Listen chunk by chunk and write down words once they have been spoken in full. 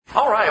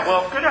All right,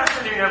 well, good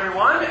afternoon,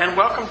 everyone, and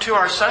welcome to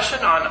our session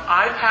on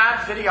iPad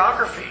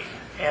videography.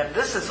 And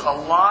this is a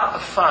lot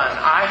of fun.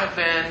 I have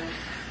been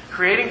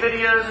creating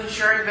videos and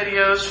sharing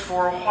videos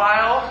for a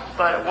while,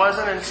 but it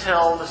wasn't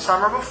until the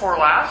summer before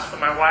last that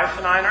my wife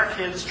and I and our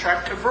kids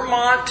trekked to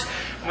Vermont,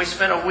 and we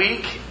spent a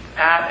week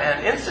at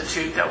an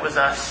institute that was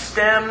a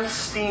STEM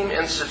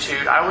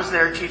institute. I was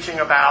there teaching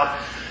about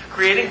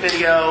creating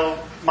video,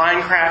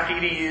 Minecraft,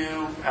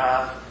 EDU,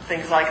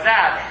 things like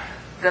that.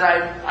 That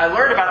I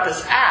learned about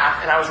this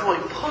app, and I was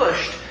really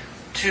pushed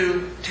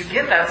to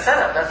get that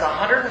setup. That's a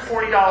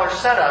 $140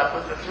 setup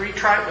with the three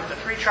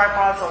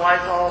tripods, the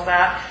lights, all of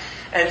that.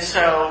 And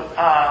so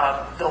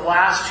the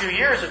last 2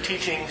 years of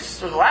teaching,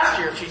 or the last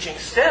year of teaching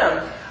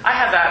STEM, I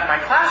had that in my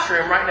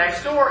classroom right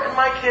next door, and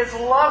my kids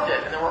loved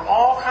it. And there were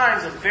all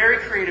kinds of very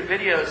creative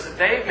videos that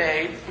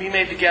we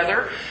made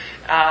together,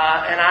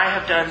 and I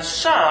have done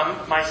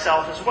some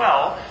myself as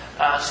well.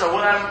 So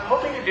what I'm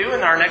hoping to do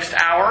in our next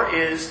hour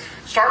is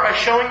start by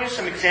showing you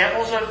some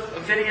examples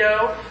of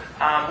video.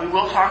 We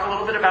will talk a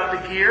little bit about the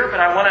gear, but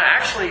I want to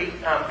actually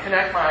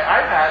connect my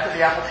iPad to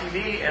the Apple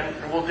TV, and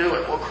we'll do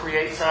it. We'll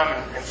create some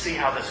and see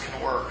how this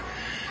can work.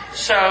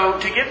 So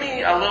to give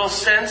me a little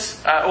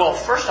sense,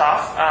 first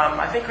off,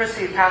 I think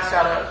Christy passed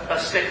out a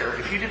sticker.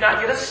 If you did not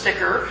get a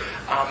sticker,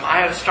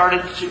 I have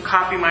started to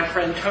copy my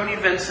friend Tony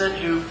Vincent,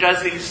 who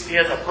does these. He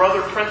has a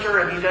Brother printer,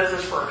 and he does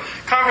this for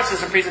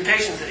conferences and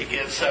presentations that he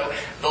gives. So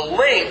the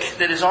link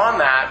that is on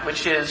that,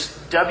 which is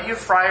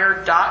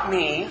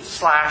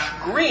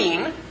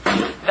wfryer.me/green,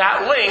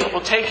 that link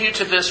will take you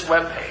to this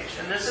webpage.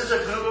 And this is a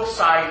Google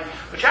site,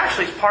 which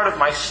actually is part of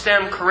my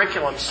STEM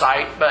curriculum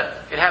site, but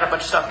it had a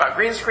bunch of stuff about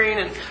green screen,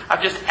 and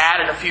I've just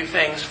added a few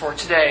things for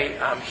today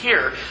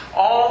here.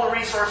 All the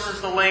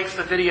resources, the links,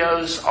 the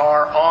videos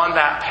are on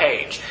that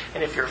page.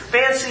 And if you're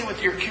fancy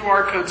with your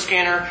QR code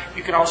scanner,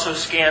 you can also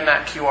scan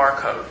that QR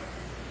code.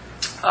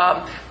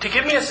 To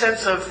give me a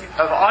sense of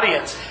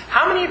audience,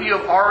 how many of you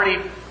have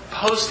already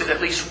posted at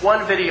least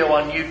one video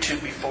on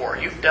YouTube before?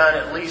 You've done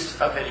at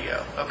least a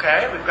video,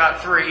 okay? We've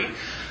got 3.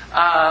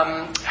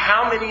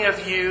 How many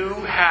of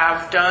you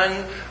have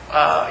done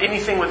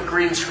anything with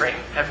green screen?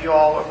 Have you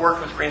all worked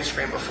with green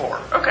screen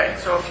before? Okay,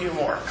 so a few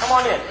more. Come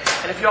on in.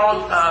 And if you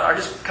all are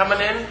just coming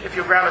in, if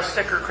you'll grab a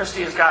sticker,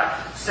 Christy has got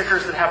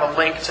stickers that have a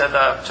link to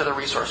the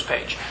resource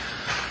page.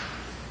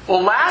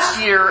 Well, last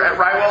year at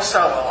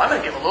Rywell-Selwell, I'm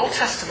going to give a little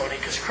testimony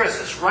because Chris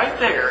is right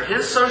there.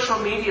 His social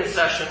media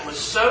session was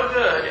so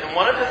good, and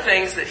one of the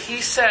things that he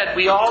said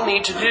we all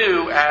need to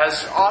do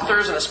as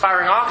authors and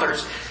aspiring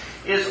authors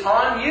is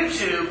on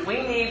YouTube,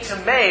 we need to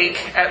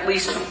make at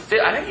least,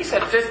 I think he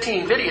said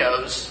 15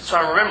 videos, so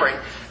I'm remembering,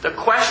 the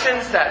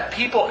questions that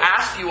people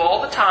ask you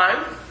all the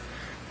time,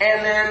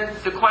 and then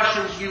the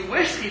questions you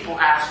wish people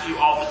asked you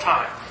all the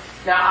time.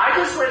 Now, I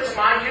just went to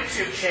my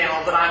YouTube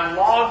channel, but I'm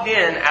logged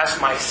in as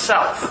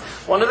myself.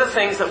 One of the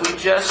things that we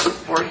just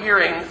were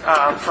hearing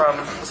from,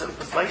 was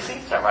Lacey?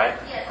 Is that right?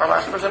 Yes. Our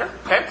last presenter?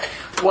 Okay.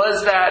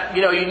 Was that,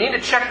 you need to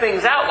check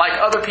things out like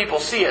other people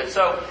see it.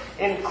 So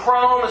in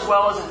Chrome as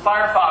well as in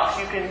Firefox,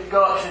 you can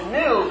go up to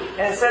new,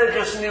 and instead of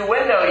just new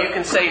window, you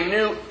can say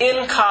new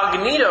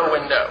incognito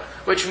window,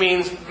 which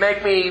means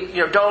make me,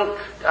 don't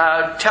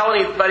tell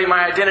anybody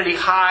my identity,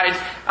 hide.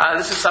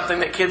 This is something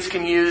that kids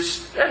can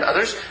use, and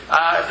others,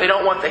 if they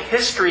don't want the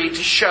history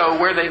to show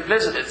where they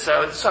visited.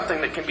 So it's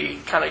something that can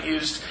be kind of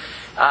used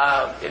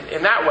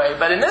in that way.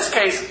 But in this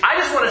case, I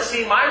just want to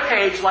see my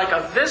page like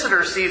a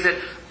visitor sees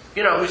it,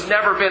 who's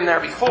never been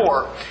there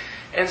before.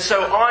 And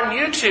so on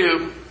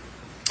YouTube,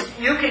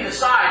 you can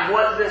decide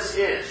what this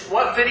is.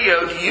 What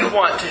video do you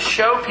want to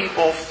show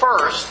people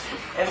first?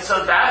 And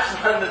so that's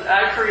one that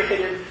I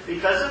created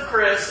because of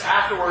Chris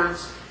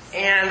afterwards.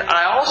 And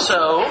I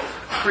also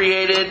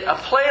created a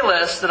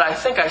playlist that I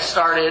think I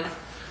started,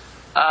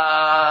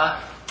 on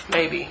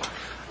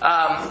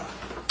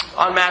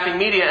mapping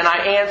media. And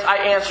I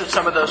answered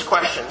some of those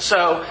questions.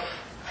 So,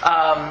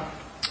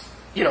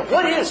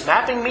 what is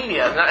mapping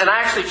media? And I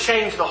actually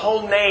changed the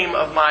whole name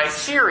of my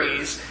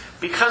series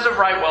because of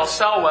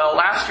Rywell-Selwell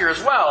last year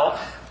as well,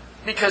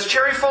 because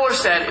Cherry Fuller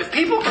said, if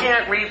people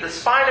can't read the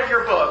spine of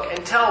your book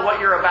and tell what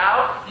you're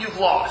about, you've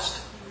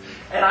lost.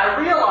 And I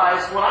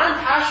realized what I'm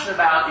passionate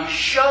about is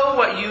show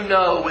what you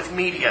know with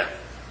media.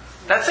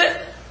 That's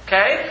it.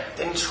 Okay?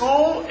 In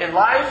school, in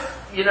life,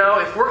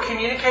 if we're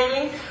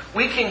communicating,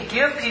 we can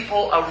give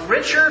people a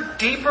richer,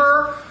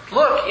 deeper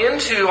look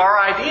into our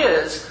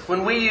ideas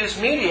when we use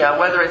media,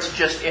 whether it's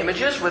just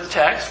images with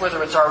text,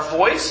 whether it's our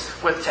voice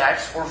with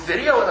text, or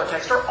video with our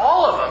text, or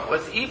all of them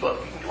with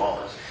ebook. You can do all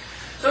those.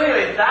 So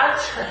anyway,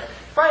 that's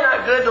probably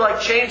not good to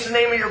change the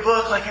name of your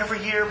book every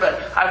year, but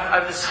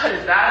I've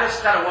decided that is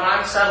kind of what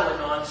I'm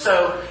settling on.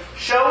 So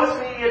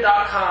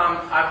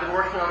showwithmedia.com, I've been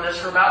working on this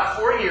for about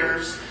 4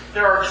 years.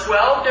 There are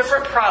 12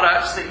 different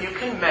products that you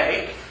can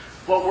make.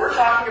 What we're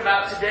talking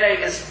about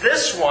today is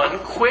this one,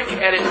 Quick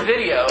Edit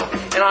Video.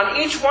 And on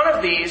each one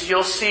of these,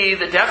 you'll see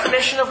the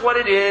definition of what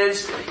it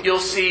is. You'll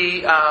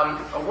see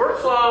a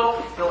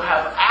workflow. You'll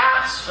have apps.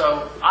 Macs,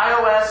 so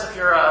iOS if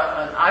you're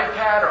an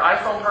iPad or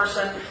iPhone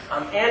person,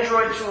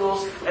 Android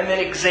tools, and then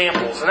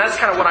examples. And that's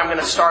kind of what I'm going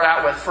to start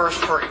out with first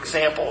for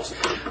examples.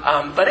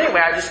 But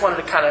anyway, I just wanted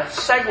to kind of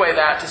segue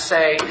that to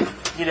say,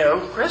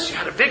 Chris, you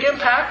had a big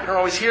impact. We don't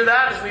always hear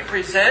that as we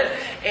present.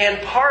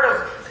 And part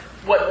of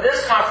what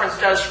this conference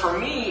does for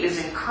me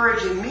is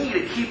encouraging me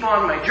to keep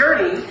on my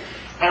journey.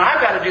 And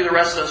I've got to do the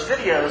rest of those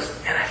videos,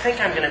 and I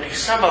think I'm going to do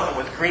some of them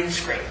with green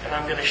screen, and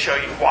I'm going to show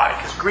you why.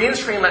 Because green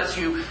screen lets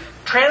you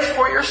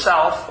transport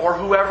yourself or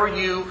whoever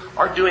you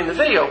are doing the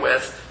video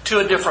with to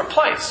a different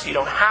place. You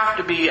don't have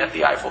to be at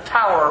the Eiffel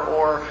Tower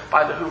or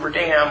by the Hoover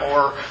Dam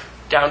or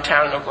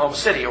downtown in Oklahoma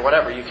City or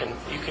whatever. You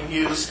can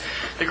use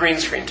the green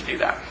screen to do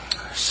that.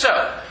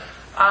 So,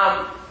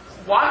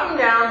 walking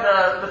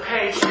down the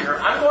page here,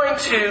 I'm going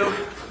to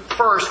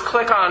first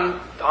click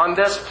on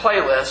this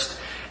playlist.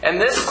 And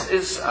this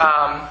is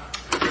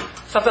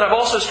something I've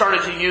also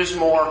started to use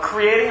more,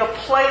 creating a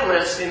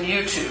playlist in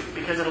YouTube,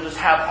 because it'll just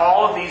have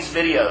all of these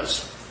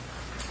videos.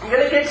 I'm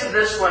going to get to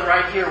this one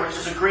right here, which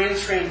is a green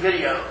screen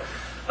video.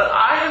 But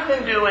I have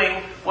been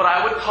doing what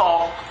I would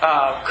call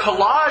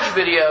collage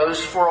videos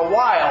for a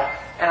while,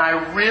 and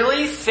I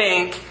really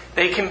think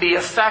they can be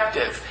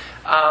effective.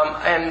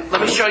 And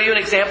let me show you an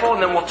example,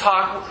 and then we'll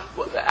talk.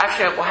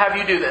 Actually, we'll have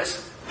you do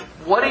this.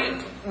 What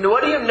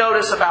do you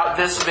notice about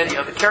this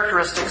video, the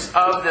characteristics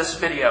of this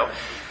video?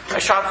 I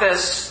shot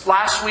this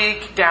last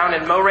week down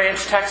in Mo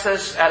Ranch,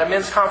 Texas at a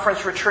men's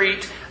conference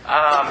retreat.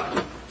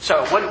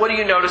 So what do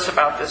you notice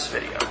about this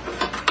video?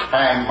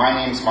 Hi, my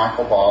name's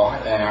Michael Ball,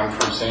 and I'm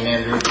from St.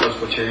 Andrew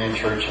Presbyterian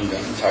Church in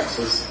Denton,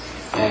 Texas.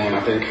 And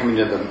I've been coming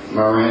to the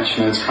Mo Ranch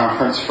Men's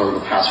Conference for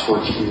the past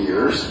 14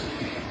 years.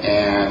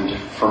 And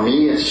for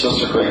me, it's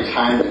just a great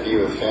time to be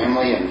with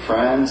family and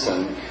friends,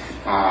 and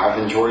I've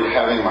enjoyed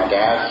having my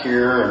dad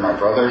here and my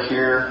brother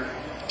here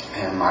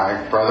and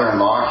my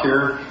brother-in-law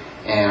here,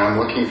 and I'm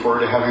looking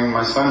forward to having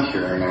my son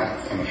here in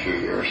a few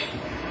years.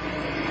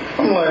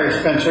 I'm Larry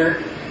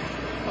Spencer.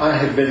 I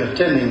have been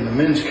attending the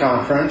men's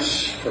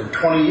conference for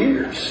 20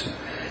 years,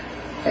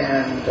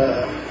 and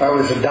I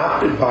was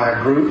adopted by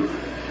a group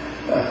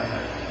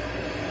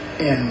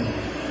in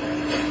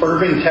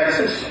Irving,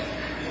 Texas.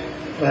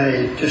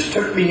 They just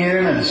took me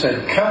in and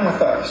said, "Come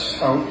with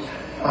us."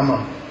 I'm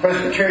a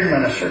Presbyterian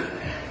minister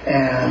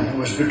and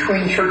was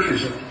between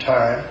churches at the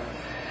time.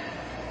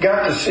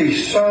 Got to see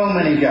so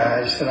many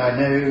guys that I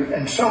knew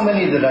and so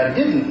many that I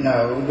didn't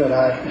know that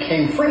I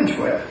became friends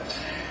with.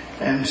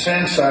 And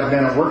since I've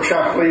been a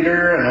workshop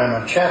leader and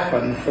I'm a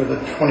chaplain for the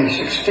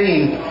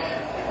 2016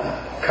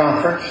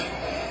 conference,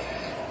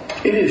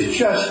 it is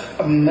just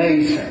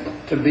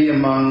amazing to be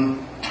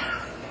among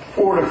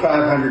 400 to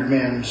 500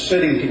 men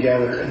sitting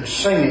together and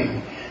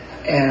singing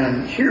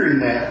and hearing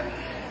that,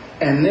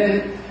 and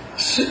then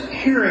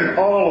hearing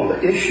all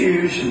of the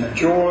issues and the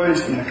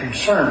joys and the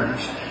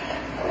concerns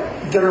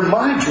that are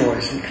my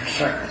joys and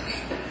concerns.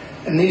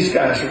 And these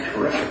guys are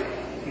terrific.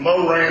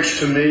 Mo Ranch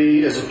to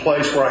me is a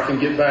place where I can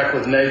get back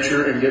with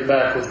nature and get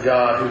back with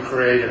God who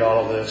created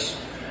all of this.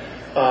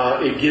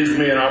 It gives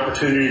me an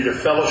opportunity to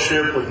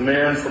fellowship with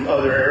men from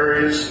other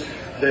areas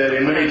that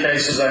in many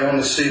cases I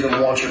only see them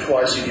once or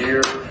twice a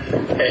year.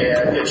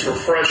 And it's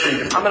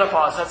refreshing. I'm going to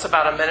pause. That's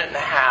about a minute and a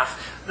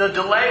half. The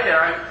delay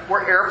there,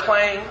 we're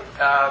airplaying,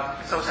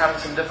 so it's having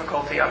some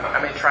difficulty.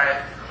 I may try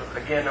it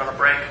again on a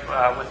break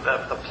with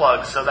the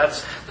plug. So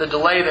that's the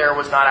delay there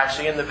was not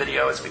actually in the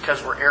video. It's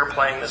because we're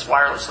airplaying this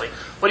wirelessly.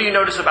 What do you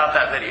notice about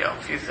that video?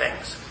 A few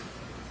things.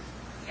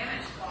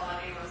 Image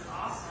quality was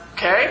awesome.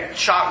 Okay,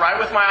 shot right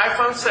with my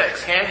iPhone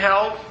 6,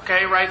 handheld.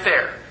 Okay, right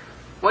there.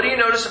 What do you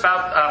notice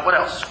about what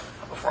else?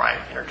 Before I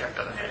interject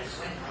other things.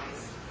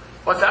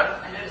 What's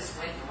that? I noticed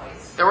wind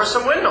noise. There was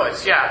some wind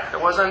noise, yeah. It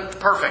wasn't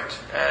perfect.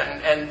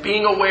 And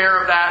being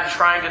aware of that and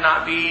trying to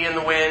not be in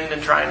the wind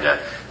and trying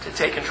to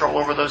take control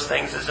over those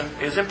things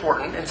is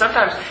important. And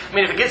sometimes,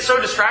 if it gets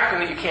so distracting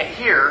that you can't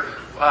hear,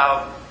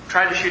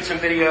 tried to shoot some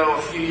video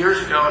a few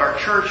years ago at our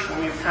church when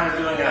we were kind of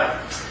doing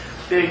a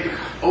big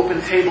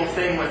open table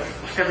thing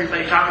with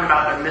everybody talking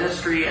about their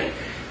ministry, and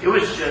it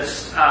was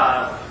just,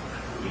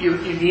 you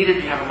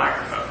needed to have a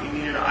microphone. You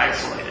needed to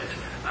isolate it.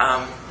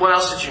 What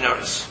else did you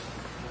notice?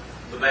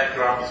 The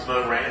backdrop is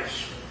Mo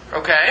Ranch.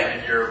 Okay.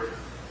 And you're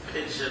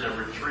pitching a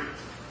retreat.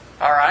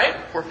 All right.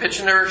 We're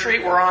pitching a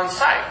retreat. We're on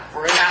site.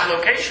 We're in that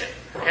location.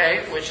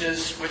 Okay, which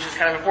is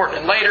kind of important.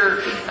 And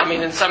later,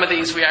 in some of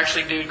these we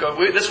actually do go.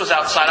 This was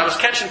outside. I was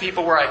catching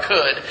people where I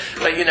could,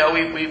 but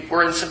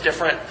we're in some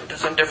different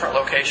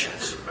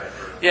locations.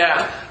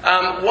 Yeah.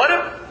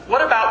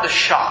 What about the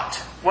shot?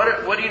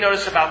 What do you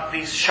notice about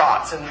these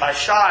shots? And by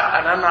shot,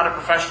 and I'm not a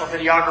professional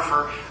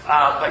videographer,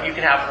 but you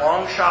can have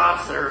long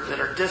shots that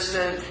are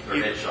distant.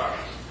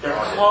 They're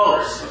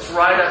close. It's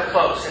right up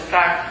close. In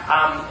fact,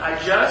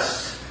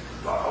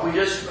 we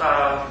just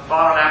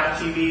bought on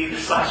Apple TV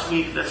this last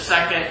week the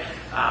second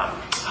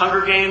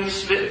Hunger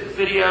Games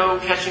video,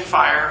 Catching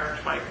Fire,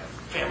 which my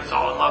family's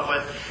all in love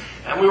with.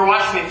 And we were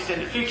watching the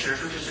extended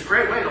features, which is a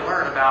great way to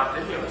learn about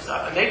video and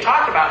stuff. And they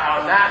talked about how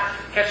in that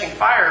Catching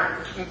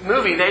Fire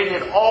movie, they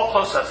did all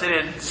close-ups. They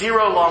did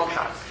 0 long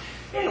shots.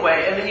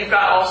 Anyway, and then you've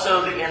got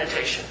also the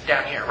annotation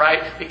down here,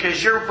 right?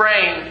 Because your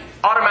brain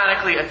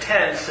automatically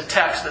attends to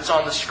text that's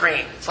on the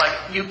screen. It's like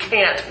you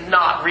can't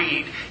not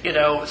read,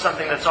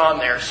 something that's on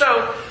there.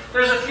 So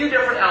there's a few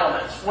different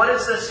elements. What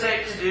does this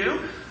take to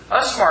do? A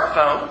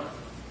smartphone,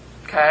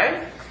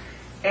 okay?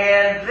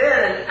 And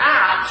then an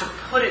app to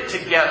put it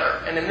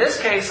together. And in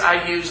this case,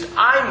 I used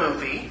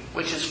iMovie,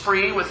 which is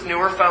free with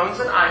newer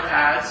phones and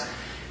iPads.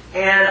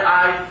 And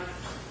I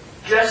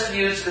just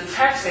used the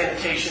text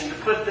annotation to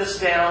put this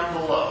down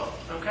below.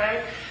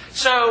 Okay?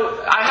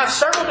 So I have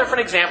several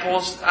different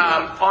examples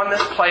on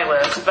this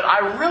playlist, but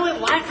I really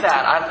like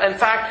that. In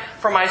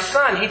fact, for my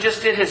son, he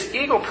just did his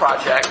Eagle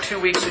project 2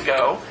 weeks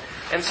ago.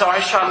 And so I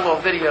shot a little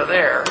video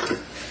there.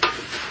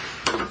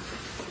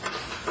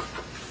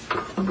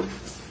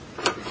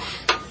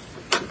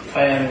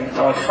 I am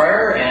Alex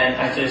Fryer, and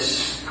I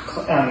just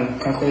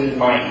concluded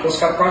my Eagle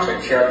Scout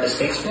project here at the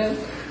Statesman.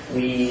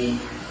 We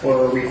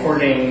were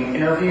recording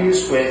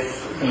interviews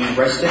with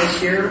the residents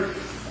here,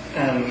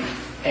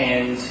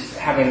 and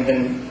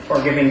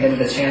giving them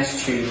the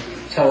chance to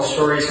tell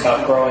stories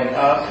about growing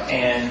up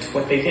and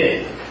what they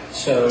did.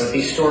 So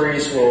these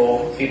stories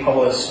will be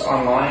published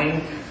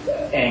online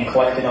and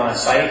collected on a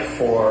site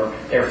for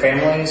their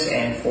families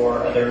and for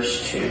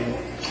others to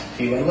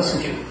view and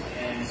listen to.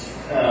 And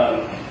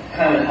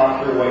kind of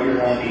talk through what you're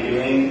going to be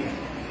doing,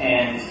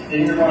 and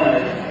then you're going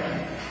to...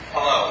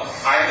 Hello,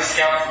 I am the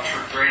scout from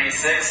Troop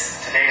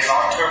 386. Today is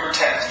October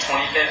 10th,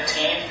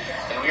 2015,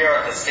 and we are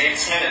at the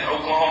Statesman in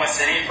Oklahoma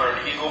City for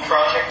an Eagle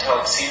project to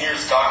help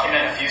seniors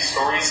document a few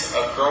stories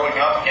of growing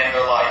up and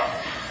their life.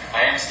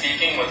 I am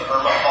speaking with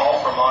Irma Paul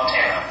from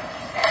Montana.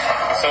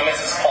 So,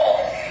 Mrs.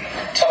 Paul,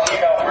 tell me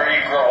about where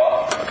you grew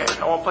up.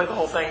 Okay, I won't play the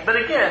whole thing. But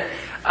again,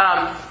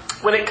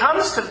 when it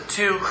comes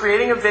to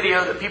creating a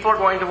video that people are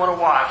going to want to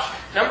watch,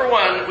 number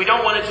one, we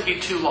don't want it to be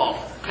too long,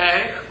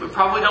 okay? We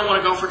probably don't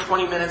want to go for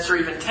 20 minutes or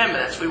even 10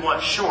 minutes. We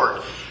want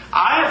short.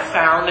 I have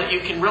found that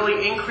you can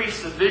really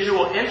increase the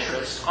visual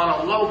interest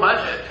on a low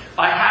budget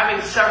by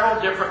having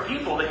several different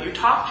people that you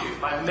talk to,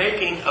 by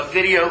making a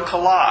video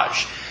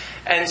collage.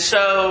 And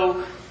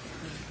so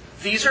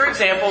these are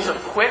examples of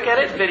quick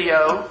edit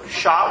video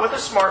shot with a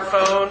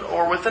smartphone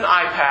or with an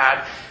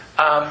iPad,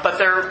 but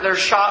they're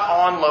shot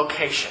on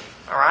location.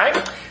 All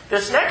right?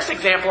 This next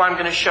example I'm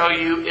going to show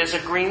you is a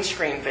green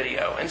screen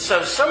video. And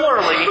so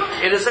similarly,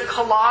 it is a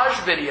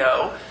collage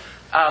video.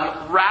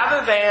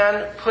 Rather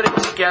than put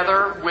it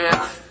together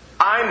with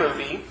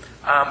iMovie,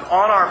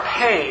 on our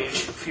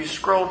page, if you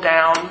scroll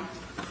down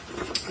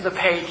the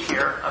page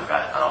here, and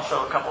I'll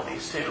show a couple of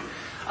these too.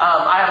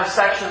 I have a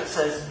section that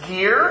says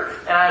gear,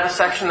 and I have a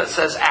section that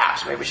says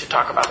apps. Maybe we should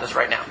talk about this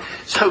right now.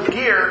 So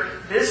gear,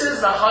 this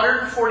is the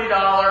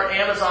 $140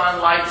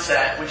 Amazon light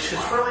set, which is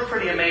really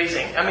pretty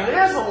amazing. I mean, it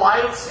has the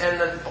lights and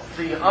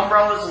the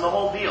umbrellas and the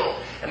whole deal.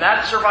 And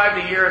that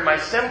survived a year in my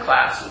STEM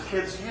class with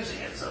kids using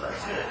it, so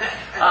that's good.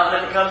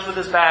 And it comes with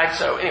this bag.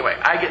 So anyway,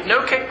 I get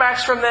no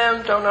kickbacks from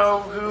them. Don't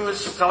know who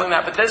is selling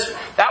that. But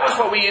that was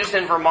what we used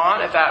in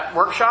Vermont at that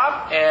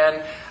workshop,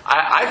 and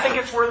I think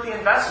it's worth the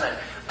investment.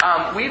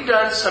 We've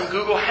done some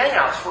Google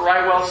Hangouts for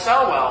Write Well,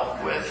 Sell Well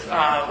with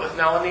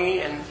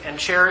Melanie and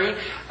Sherry.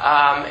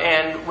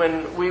 And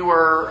when we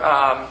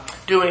were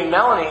doing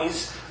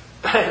Melanie's,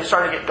 it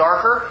started to get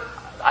darker.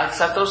 I'd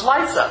set those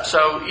lights up.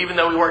 So even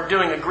though we weren't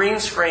doing a green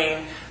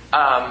screen,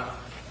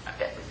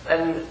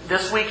 and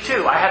this week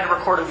too, I had to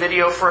record a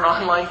video for an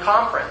online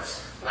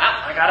conference.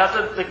 I got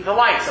out the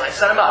lights and I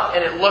set them up,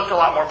 and it looked a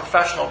lot more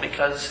professional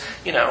because,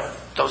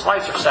 those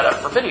lights are set up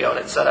for video, and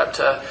it's set up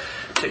to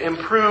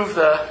improve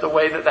the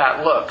way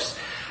that looks.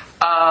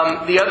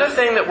 The other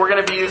thing that we're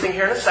going to be using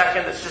here in a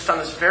second, that's just on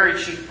this very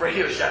cheap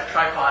Radio Shack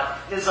tripod,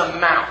 is a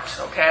mount,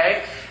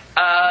 okay?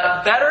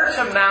 Better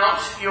to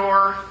mount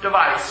your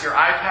device, your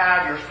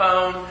iPad, your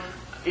phone,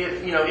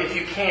 if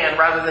you can,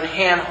 rather than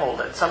hand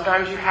hold it.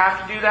 Sometimes you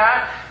have to do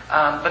that,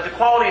 but the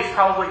quality is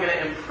probably going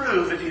to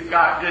improve if you've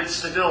got good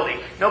stability.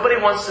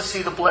 Nobody wants to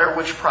see the Blair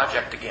Witch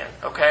Project again,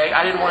 okay?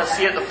 I didn't want to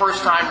see it the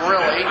first time,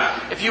 really.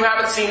 If you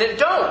haven't seen it,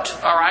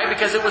 don't, all right?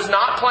 Because it was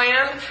not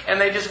planned,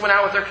 and they just went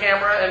out with their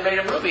camera and made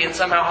a movie, and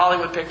somehow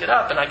Hollywood picked it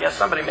up, and I guess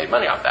somebody made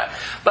money off that.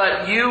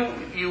 But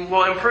you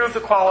will improve the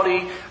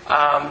quality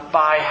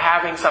by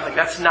having something.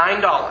 That's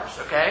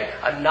 $9, okay?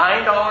 A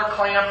 $9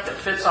 clamp that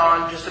fits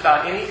on just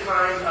about any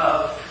kind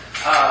of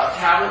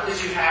tablet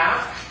that you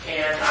have.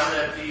 And I'm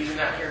going to be using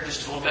that here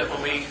just a little bit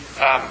when we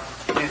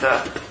do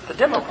the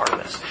demo part of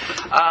this.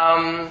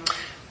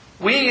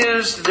 We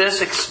used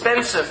this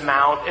expensive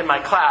mount in my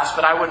class,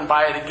 but I wouldn't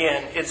buy it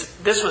again.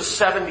 This was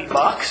 $70,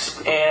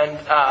 and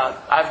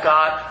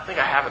I think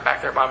I have it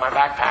back there by my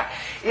backpack.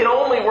 It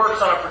only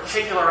works on a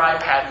particular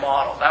iPad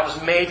model. That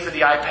was made for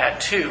the iPad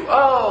 2.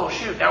 Oh,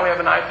 shoot, now we have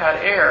an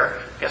iPad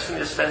Air. Guess we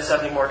need to spend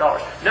 $70 more.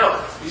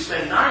 No, we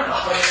spend $9,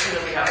 and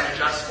then we have an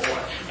adjustable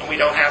one, and we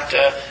don't have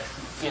to,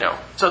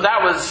 So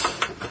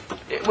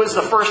it was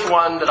the first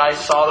one that I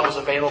saw that was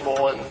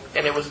available, and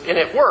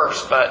it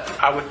works, but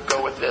I would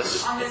go with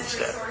this On this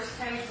instead. resource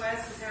page,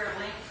 Wes, is there a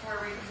link where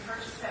we can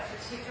purchase that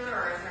particular,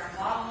 or is there a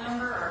model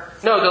number, or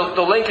No,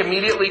 the link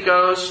immediately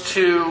goes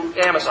to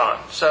Amazon.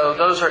 So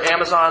those are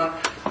Amazon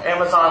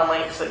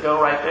links that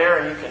go right there,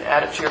 and you can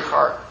add it to your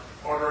cart.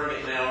 Ordering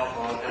it now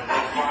on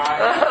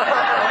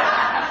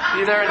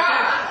Be there in 2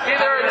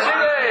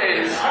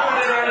 days.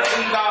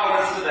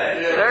 $218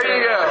 today. There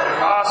you go.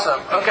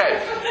 Awesome.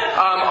 Okay.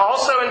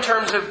 Also in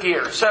terms of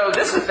gear. So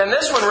this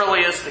one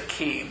really is the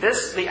key.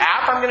 The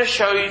app I'm going to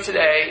show you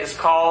today is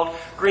called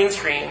Green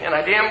Screen. And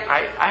I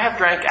have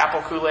drank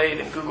Apple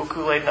Kool-Aid and Google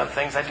Kool-Aid and other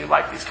things. I do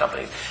like these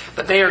companies.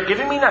 But they are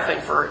giving me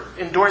nothing for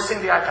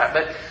endorsing the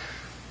iPad.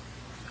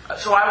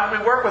 So we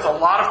work with a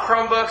lot of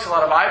Chromebooks, a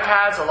lot of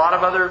iPads, a lot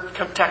of other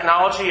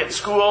technology at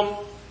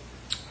school.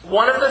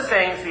 One of the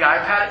things the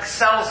iPad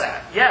excels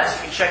at, yes,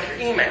 we can check your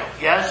email.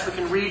 Yes, we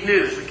can read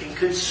news. We can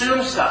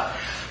consume stuff.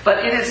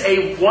 But it is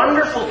a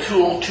wonderful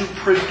tool to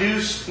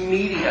produce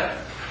media,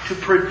 to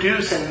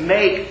produce and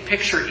make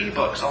picture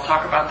ebooks. I'll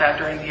talk about that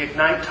during the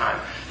Ignite time.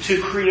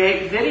 To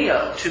create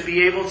video, to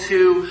be able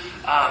to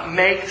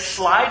make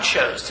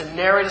slideshows, to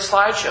narrate a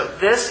slideshow.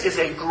 This is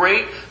a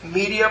great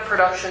media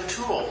production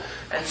tool.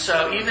 And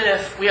so even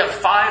if we have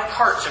 5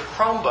 carts of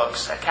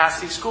Chromebooks at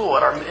Cassidy School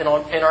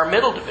in our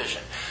middle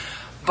division,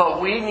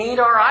 but we need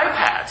our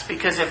iPads,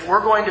 because if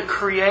we're going to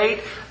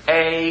create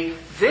a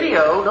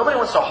video, nobody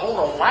wants to hold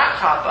a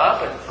laptop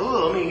up and,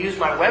 let me use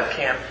my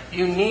webcam.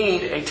 You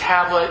need a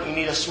tablet, you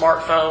need a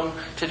smartphone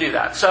to do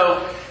that.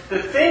 So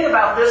the thing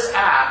about this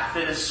app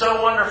that is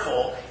so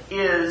wonderful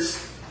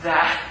is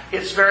that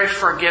it's very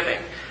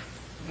forgiving.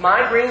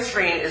 My green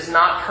screen is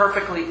not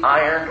perfectly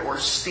ironed or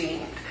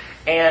steamed.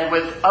 And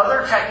with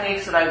other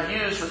techniques that I've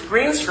used with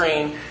green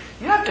screen,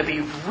 you have to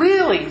be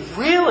really,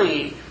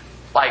 really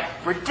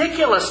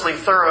ridiculously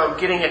thorough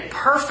getting it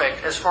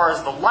perfect as far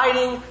as the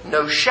lighting,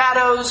 no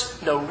shadows,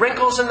 no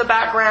wrinkles in the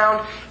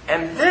background,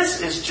 and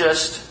this is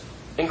just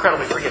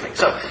incredibly forgiving.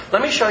 So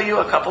let me show you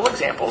a couple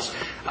examples.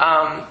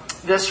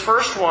 This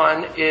first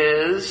one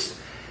is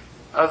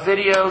a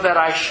video that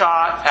I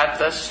shot at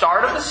the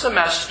start of the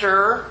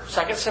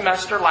second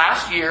semester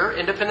last year,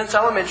 Independence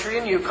Elementary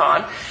in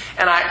Yukon,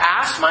 and I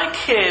asked my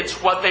kids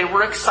what they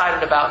were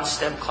excited about in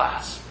STEM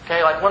class.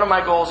 Okay, one of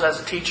my goals as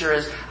a teacher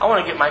is I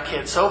want to get my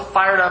kids so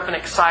fired up and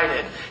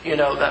excited,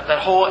 that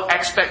whole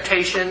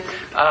expectation,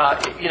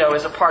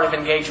 is a part of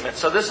engagement.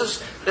 So this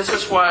is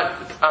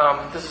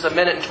a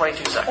minute and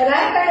 22 seconds. And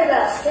I heard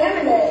about STEM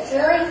and it's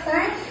really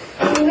fun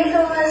and you make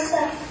a lot of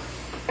stuff.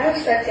 I'm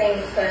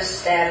expecting for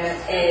STEM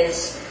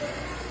is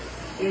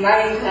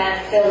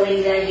Minecraft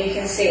building that you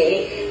can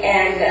see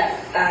and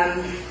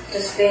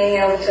just being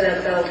able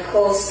to build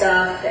cool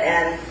stuff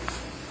and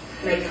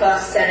make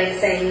prosthetic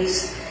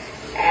things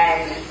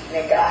and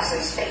make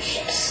awesome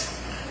spaceships.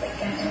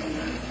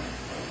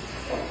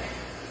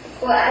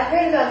 What I've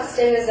heard about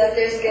STEM is that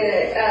there's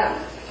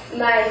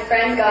my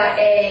friend got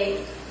I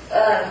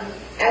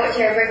went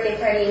to her birthday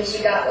party and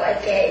she got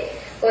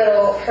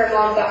her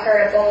mom got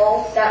her a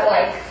ball that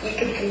you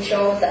could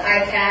control the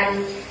iPad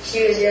and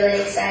she was really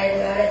excited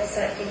about it,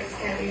 so I think it's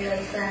going to be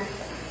really fun.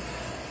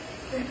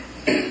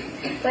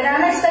 What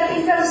I'm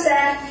expecting from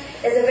STEM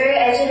is a very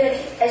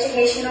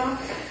educational,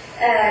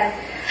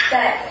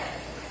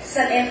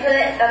 some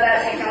input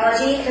about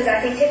technology, because I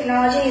think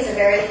technology is a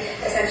very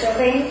essential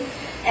thing,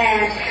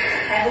 and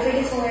I hope we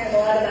get to learn a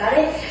lot about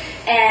it,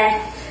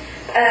 and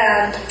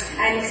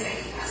I'm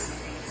expecting awesome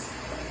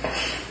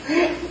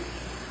things.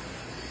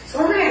 So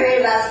what I heard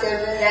about STEM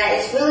is that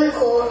it's really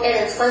cool and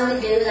it's fun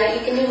to do, you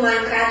can do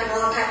Minecraft and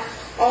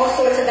all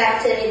sorts of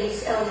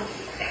activities.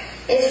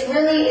 It's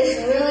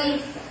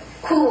really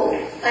cool.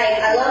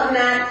 I love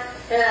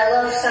math and I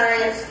love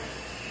science.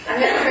 I've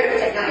never heard of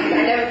technology,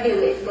 I never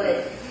do it,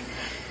 but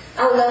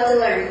I would love to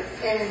learn,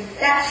 and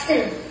that's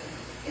STEM.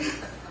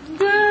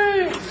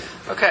 Yay!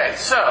 Okay,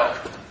 so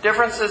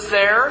differences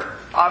there.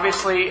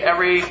 Obviously,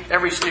 every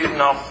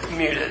student, I'll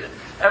mute it.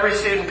 Every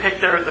student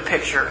picked the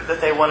picture that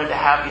they wanted to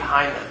have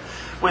behind them.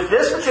 With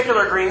this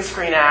particular green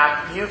screen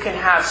app, you can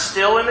have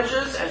still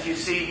images, as you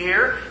see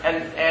here,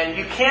 and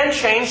you can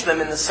change them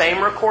in the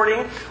same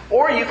recording,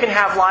 or you can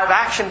have live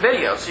action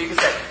video. So you can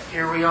say,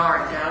 here we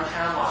are in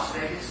downtown Las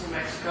Vegas, New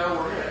Mexico.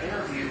 We're going to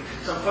interview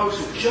some folks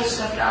who just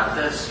stepped out of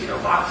this,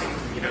 boxing,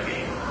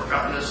 game or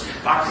got in this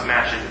boxing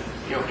match and,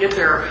 get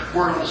their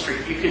word on the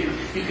street. You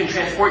can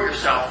transport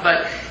yourself.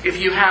 But if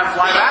you have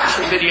live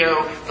action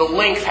video, the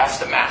length has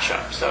to match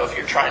up. So if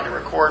you're trying to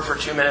record for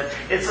 2 minutes,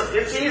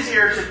 it's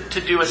easier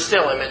to do a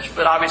still image.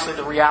 But obviously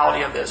the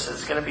reality of this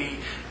is going to be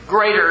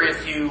greater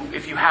if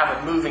you have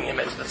a moving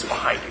image that's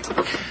behind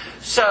you.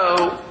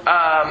 So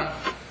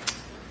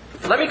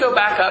let me go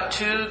back up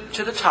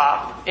to the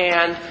top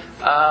and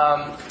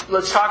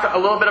let's talk a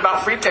little bit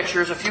about free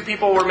pictures. A few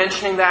people were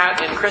mentioning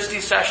that in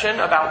Christy's session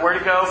about where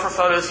to go for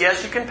photos.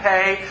 Yes, you can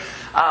pay.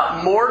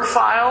 Morgue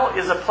File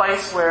is a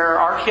place where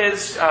our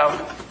kids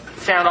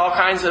found all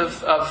kinds of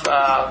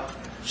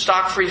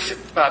stock free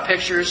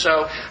pictures.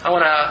 So I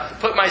want to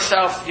put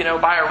myself,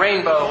 by a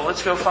rainbow.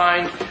 Let's go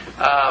find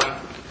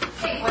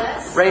Hey,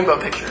 Wes. rainbow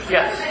pictures.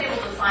 Yes. How are you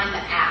able to find the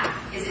app?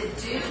 Is it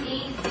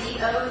DO-ING?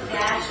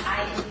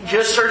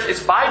 Just search.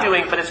 It's by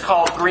doing, but it's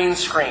called Green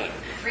Screen.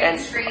 Green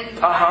screen.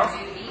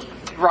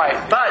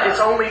 Right, but it's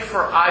only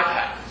for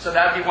iPad, so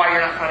that'd be why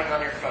you're not finding it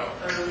on your phone.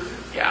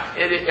 Yeah,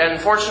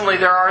 unfortunately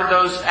there are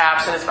those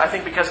apps, and it's, I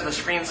think because of the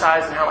screen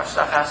size and how much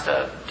stuff has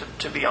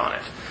to be on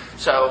it.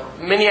 So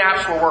many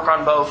apps will work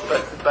on both,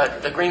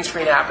 but the green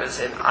screen app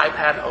is an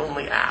iPad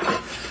only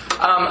app.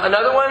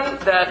 Another one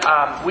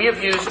that we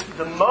have used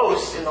the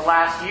most in the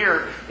last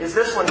year is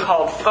this one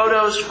called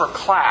Photos for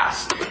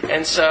Class.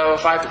 And so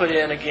if I put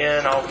in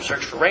again, I'll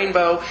search for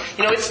rainbow.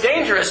 It's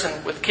dangerous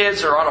and with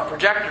kids or on a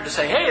projector to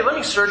say, hey, let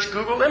me search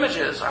Google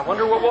Images. I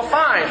wonder what we'll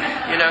find.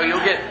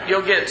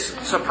 You'll get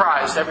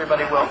surprised.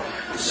 Everybody will.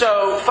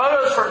 So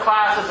Photos for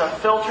Class is a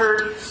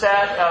filtered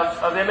set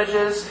of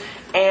images.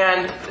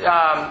 And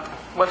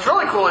what's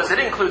really cool is it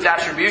includes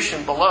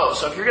attribution below.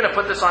 So if you're going to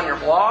put this on your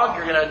blog,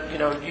 you're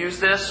going to use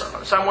this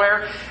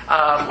somewhere.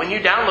 When you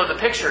download the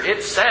picture,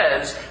 it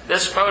says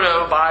this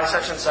photo by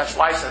such and such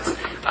license.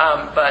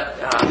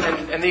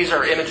 And these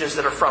are images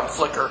that are from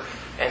Flickr.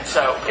 And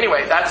so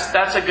anyway,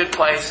 that's a good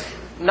place,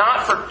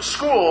 not for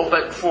school,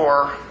 but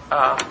for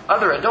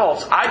other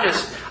adults.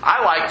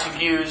 I like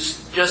to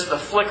use just the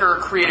Flickr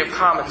Creative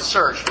Commons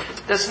search.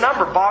 This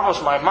number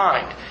boggles my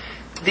mind.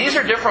 These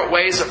are different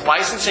ways of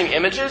licensing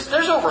images.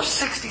 There's over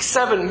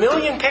 67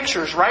 million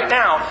pictures right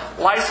now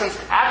licensed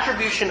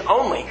attribution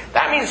only.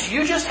 That means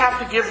you just have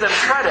to give them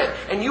credit,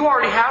 and you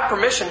already have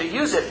permission to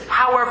use it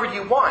however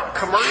you want,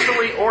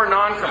 commercially or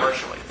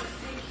non-commercially.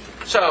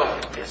 So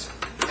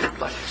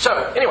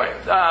anyway,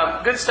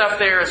 good stuff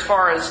there as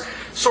far as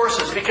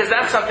sources, because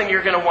that's something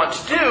you're going to want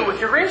to do with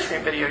your green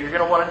screen video. You're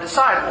going to want to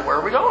decide, well, where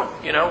are we going?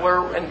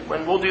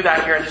 And we'll do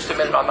that here in just a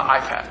minute on the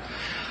iPad.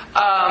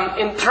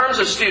 In terms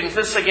of students,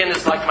 this again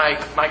is like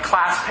my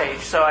class page,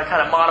 so I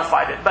kind of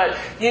modified it. But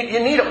you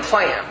need a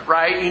plan,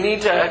 right? You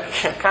need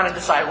to kind of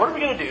decide, what are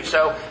we going to do?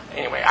 So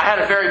anyway, I had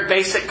a very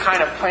basic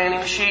kind of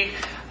planning sheet.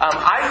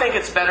 I think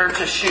it's better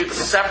to shoot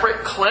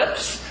separate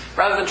clips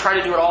rather than try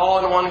to do it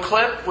all in one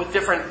clip with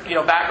different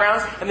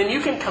backgrounds. And then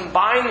you can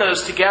combine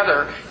those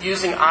together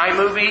using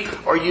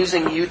iMovie or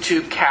using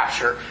YouTube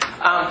Capture.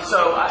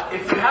 So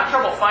if you have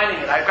trouble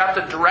finding it, I've got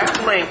the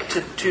direct link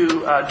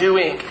to Do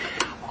Ink.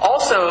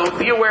 Also,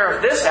 be aware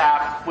of this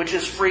app, which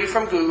is free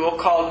from Google,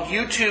 called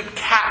YouTube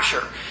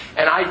Capture.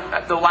 And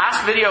the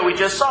last video we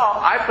just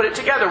saw, I put it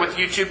together with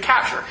YouTube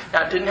Capture.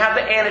 Now, it didn't have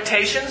the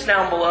annotations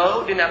down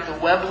below, didn't have the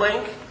web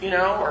link,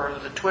 or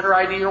the Twitter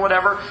ID or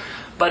whatever.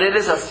 But it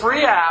is a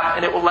free app,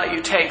 and it will let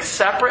you take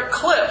separate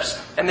clips,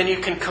 and then you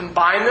can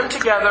combine them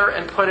together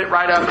and put it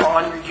right up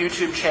on your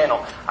YouTube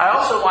channel. I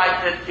also like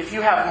that if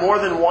you have more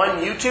than one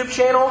YouTube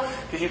channel,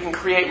 because you can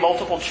create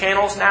multiple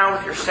channels now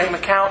with your same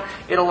account,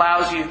 it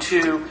allows you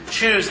to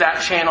choose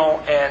that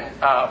channel, and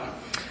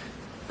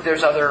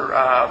there's other,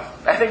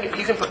 I think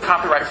you can put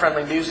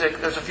copyright-friendly music.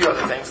 There's a few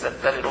other things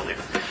that it'll do.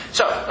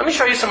 So let me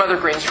show you some other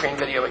green screen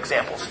video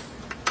examples.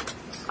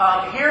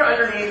 Here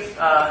underneath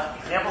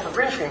examples of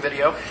green screen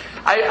video,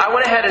 I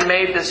went ahead and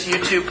made this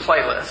YouTube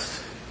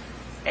playlist.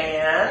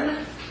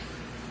 And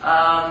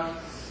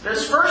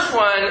this first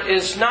one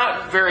is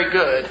not very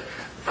good,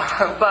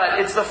 but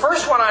it's the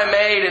first one I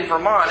made in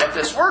Vermont at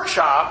this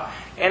workshop,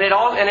 and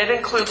it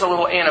includes a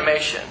little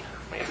animation.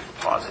 Let me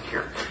pause it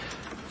here.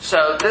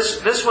 So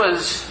this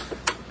was,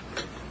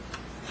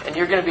 and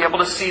you're going to be able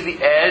to see the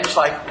edge.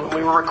 Like when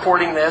we were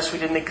recording this, we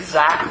didn't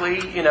exactly,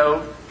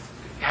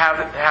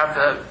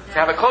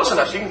 have it close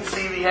enough so you can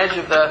see the edge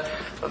of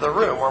the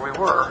room where we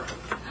were.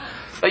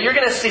 But you're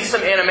going to see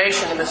some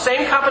animation. And the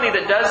same company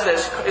that does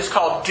this is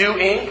called Do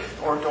Ink,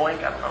 or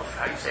Doink, I don't know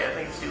how you say it, I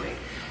think it's Do Ink.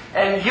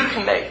 And you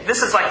can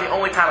this is like the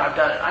only time I've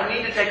done it. I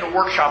need to take a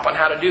workshop on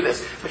how to do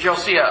this, but you'll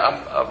see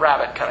a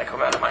rabbit kind of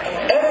come out of my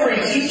hand. Every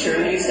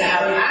teacher needs to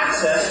have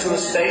access to a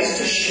space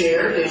to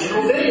share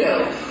digital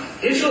video.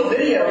 Digital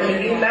video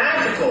can be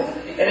magical,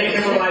 and it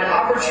can provide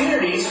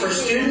opportunities for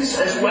students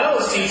as well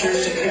as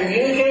teachers to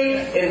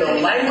communicate in the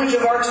language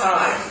of our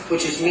time,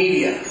 which is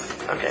media.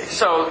 Okay,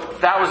 so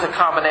that was a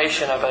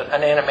combination of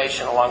an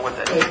animation along with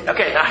it.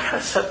 Okay, now I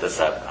gotta set this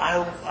up.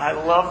 I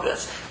love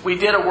this. We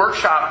did a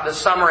workshop this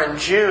summer in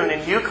June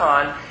in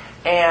Yukon,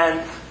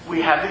 and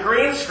we had the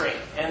green screen.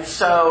 And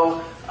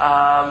so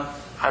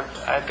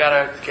I've got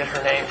to get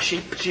her name.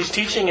 She's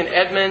teaching in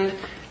Edmond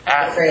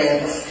at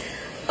friends.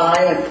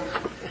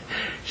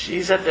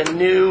 She's at the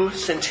new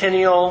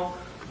Centennial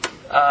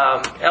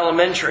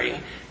Elementary,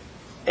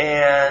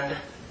 and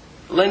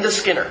Linda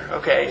Skinner,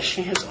 okay,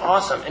 she is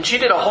awesome. And she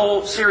did a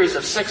whole series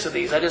of 6 of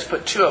these. I just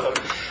put 2 of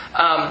them.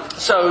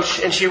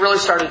 And she really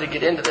started to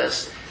get into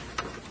this.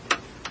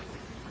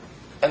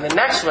 And the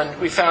next one,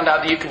 we found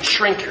out that you can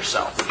shrink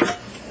yourself.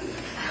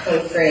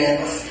 Hey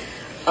friends,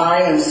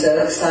 I am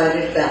so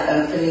excited about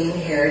opening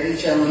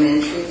Heritage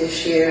Elementary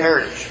this year.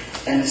 Heritage.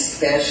 And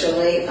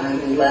especially, I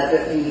love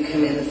it when you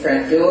come in the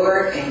front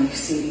door and you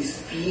see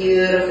these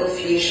beautiful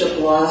fuchsia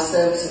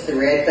blossoms of the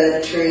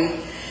redbud tree.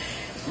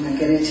 And I'm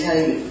going to tell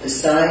you,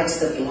 besides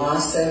the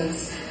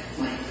blossoms,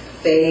 my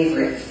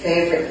favorite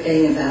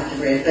thing about the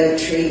redbud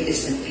tree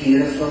is the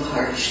beautiful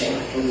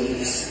heart-shaped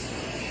leaves.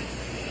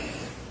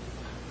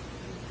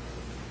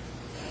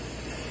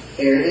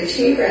 Heritage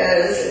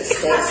Heroes. It's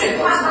Stacy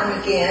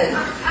time again.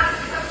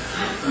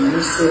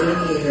 I'm sitting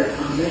here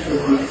on the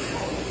roof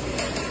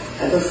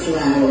of a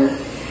flower,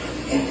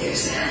 and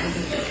there's a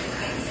honeybee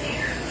right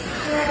there.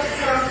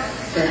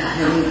 The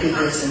honeybee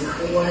is a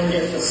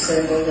wonderful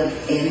symbol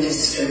of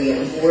industry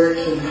and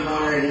working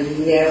hard and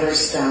never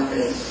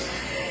stopping.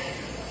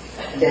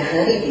 The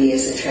honeybee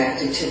is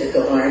attracted to the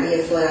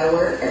gaillardia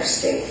flower, our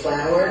state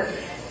wildflower,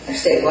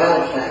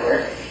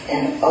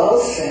 and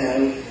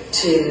also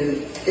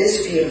to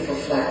this beautiful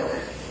flower.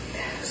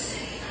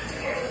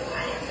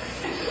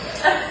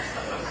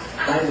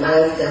 I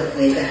love the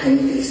way the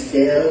honeybees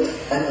build.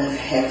 I love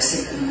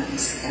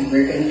hexagons, and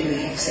we're going to do a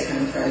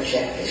hexagon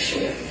project this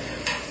year.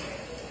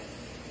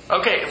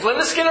 Okay, if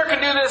Linda Skinner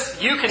can do this,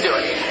 you can do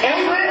it.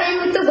 And we're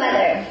in with the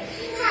weather.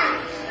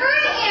 Hi, I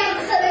am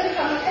Chloe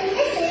Funk, and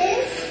this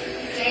is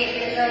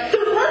The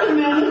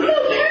weatherman with no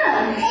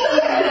pen.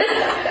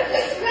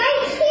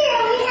 right here.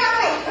 We have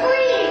like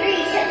 40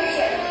 degree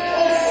temperature.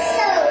 It's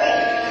so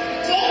late.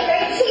 Jake,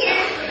 right here.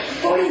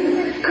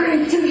 40 degree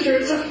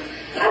temperatures.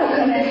 I will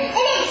come in. And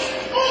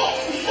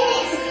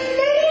it's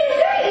 30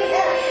 degrees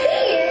up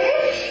here,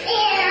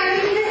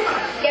 and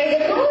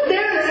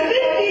There's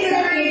 50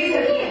 degrees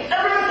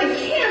around the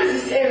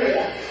Kansas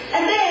area.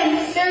 And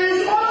then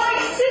there's more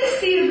like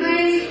 60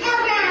 degrees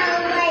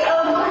around like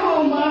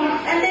Oklahoma.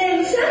 And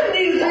then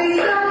 70 degrees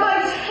down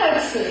by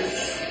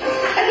Texas.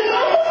 And then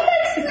almost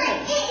Mexico.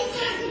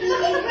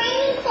 it's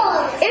raining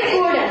clouds. In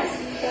Florida.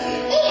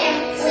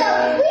 And so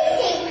we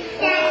think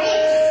that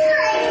it's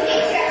time to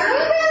get your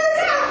umbrellas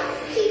out,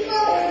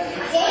 people.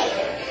 Jake,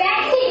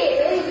 back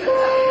here.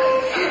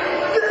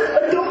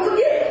 Don't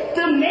forget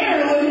the man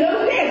with no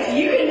pants.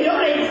 You can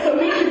donate so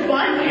we can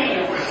buy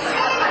pants.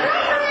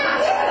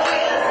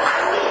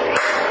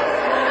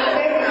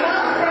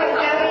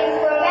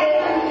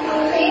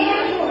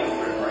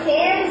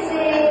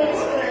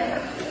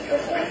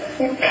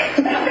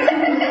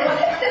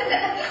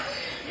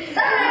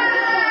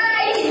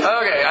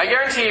 Okay, I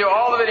guarantee you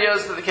all the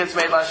videos that the kids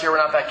made last year were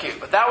not that cute,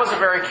 but that was a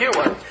very cute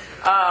one.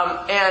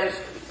 And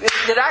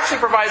it actually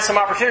provides some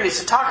opportunities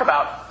to talk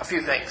about a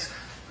few things.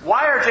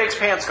 Why are Jake's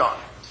pants gone?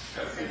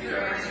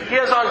 He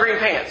has on green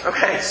pants.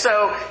 Okay,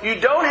 so you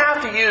don't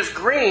have to use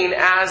green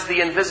as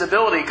the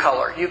invisibility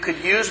color. You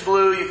could use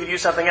blue, you could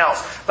use something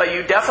else. But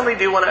you definitely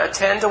do want to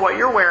attend to what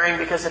you're wearing,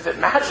 because if it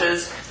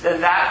matches,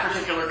 then that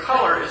particular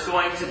color is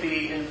going to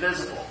be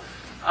invisible.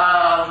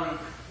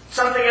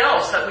 Something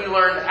else that we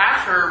learned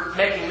after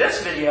making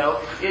this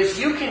video is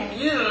you can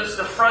use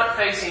the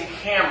front-facing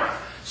camera.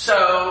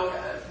 So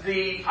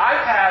the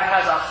iPad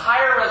has a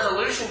higher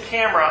resolution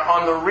camera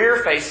on the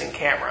rear-facing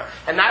camera.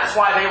 And that's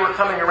why they were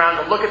coming around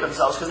to look at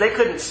themselves, because they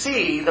couldn't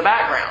see the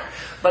background.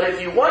 But if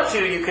you want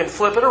to, you can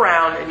flip it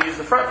around and use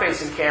the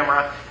front-facing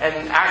camera.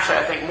 And actually,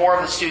 I think more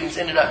of the students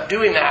ended up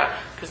doing that,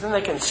 because then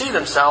they can see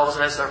themselves,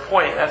 and as they're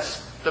pointing,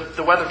 that's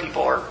the weather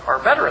people are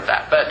better at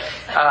that. But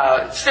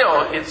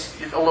still, it's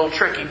a little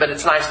tricky, but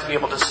it's nice to be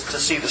able to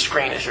see the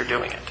screen as you're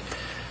doing it.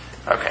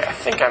 Okay, I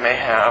think I may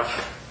have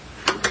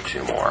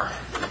two more.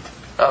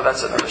 Oh,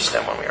 that's another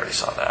STEM one. We already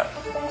saw that.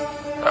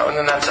 Oh, and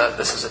then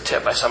this is a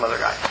tip by some other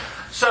guy.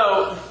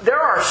 So there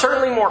are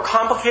certainly more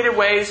complicated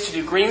ways to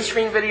do green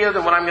screen video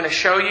than what I'm going to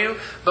show you,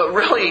 but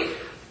really,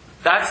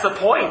 that's the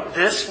point.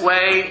 This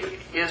way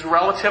is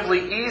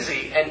relatively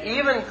easy. And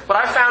even, what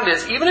I found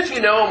is, even if you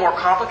know a more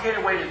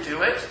complicated way to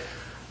do it,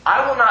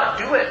 I will not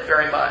do it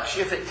very much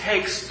if it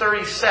takes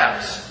 30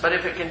 steps. But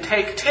if it can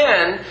take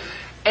 10,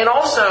 and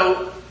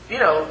also,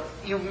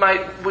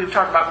 we've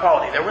talked about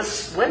quality. There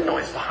was wind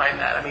noise behind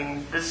that. I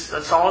mean,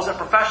 that's all as a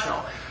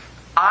professional.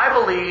 I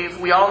believe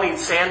we all need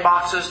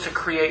sandboxes to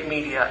create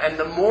media. And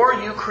the more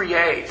you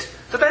create,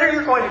 the better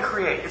you're going to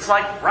create. It's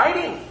like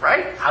writing,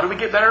 right? How do we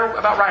get better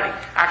about writing?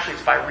 Actually,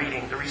 it's by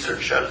reading. The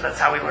research shows that's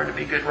how we learn to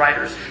be good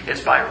writers.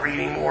 It's by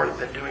reading more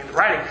than doing the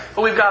writing.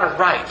 But we've got to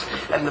write.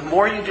 And the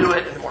more you do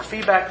it, and the more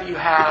feedback that you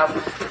have,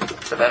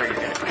 the better you're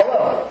going to be.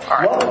 Hello.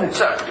 All right.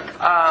 So,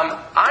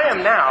 I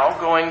am now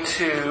going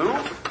to,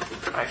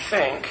 I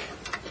think,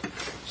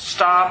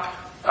 stop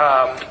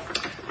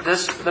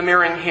the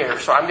mirroring here.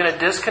 So I'm going to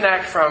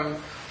disconnect from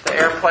the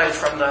AirPlay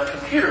from the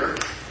computer.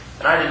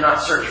 And I did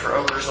not search for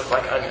ogres look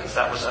like onions.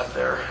 That was up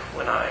there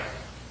when I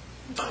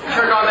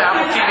turned on the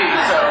Apple TV,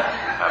 so I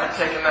haven't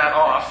taken that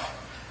off.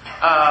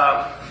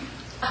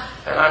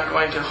 And I'm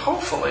going to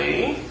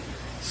hopefully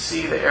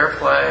see the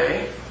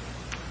AirPlay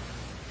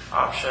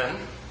option.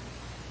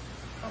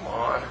 Come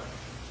on.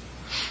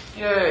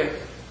 Yay.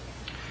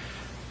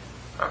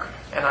 Okay.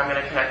 And I'm going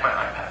to connect my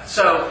iPad.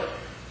 So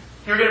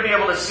you're going to be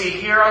able to see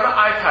here on the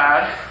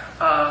iPad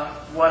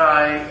what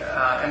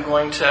I am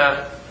going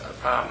to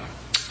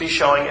be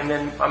showing, and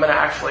then I'm going to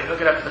actually hook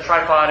it up to the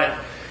tripod, and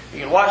you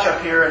can watch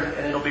up here,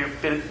 and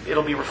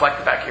it'll be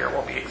reflected back here. It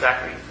won't be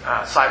exactly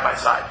side by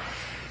side.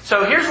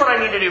 So here's what I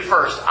need to do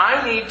first.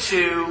 I need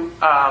to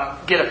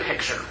get a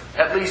picture,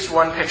 at least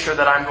one picture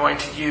that I'm going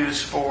to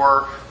use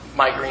for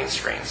my green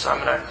screen. So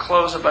I'm going to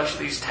close a bunch of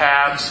these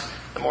tabs.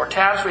 The more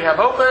tabs we have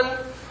open,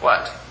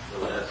 what?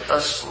 The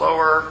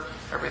slower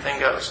everything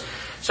goes.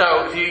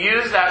 So if you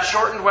use that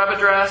shortened web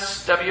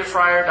address,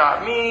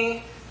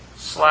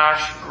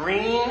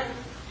 wfryer.me/green,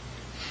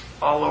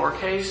 all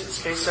lowercase,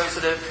 it's case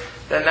sensitive,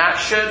 then that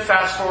should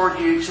fast forward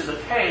you to the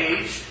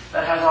page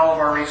that has all of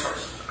our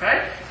resources.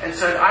 Okay? And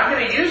so I'm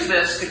going to use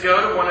this to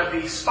go to one of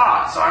these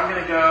spots. So I'll go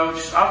to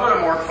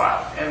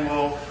Morphfile, and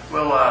we'll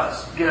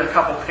get a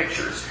couple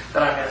pictures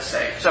that I'm going to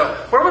save. So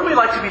where would we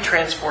like to be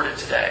transported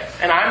today?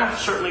 And I'm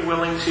certainly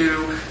willing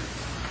to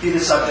be the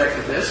subject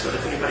of this, but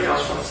if anybody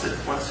else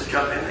wants to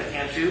jump in, they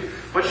can too.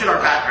 What should our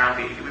background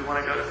be? Do we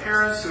want to go to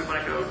Paris? Do we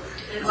want to go to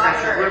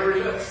Statue of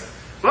Liberty?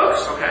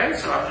 Books, okay.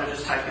 So I'm going to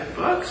just type in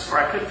books, or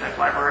I could type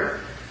library.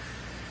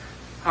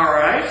 All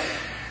right.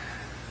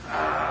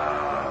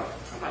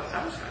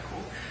 That was kind of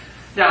cool.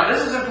 Now,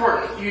 this is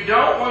important. You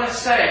don't want to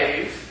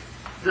save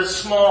the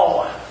small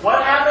one.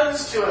 What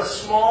happens to a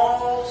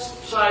small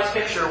size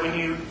picture when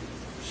you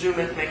zoom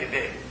it and make it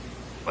big?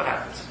 What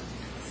happens?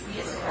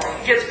 It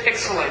gets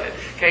pixelated,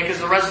 okay, because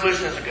the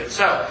resolution isn't good.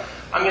 So,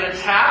 I'm going to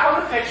tap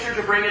on the picture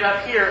to bring it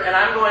up here, and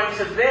I'm going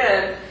to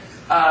then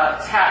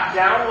tap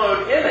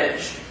download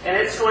image, and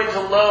it's going to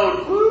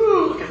load.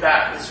 Woo! Look at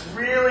that. It's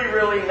really,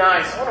 really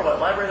nice. I wonder what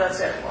library that's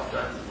in. We'll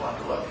have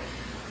to look.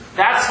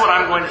 That's what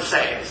I'm going to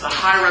save. It's the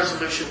high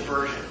resolution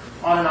version.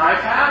 On an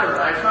iPad or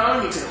an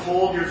iPhone, you can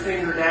hold your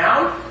finger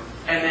down,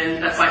 and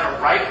then that's like a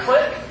right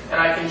click, and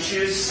I can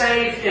choose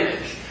Save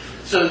Image.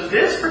 So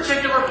this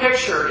particular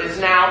picture is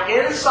now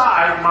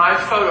inside my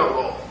photo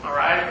roll. All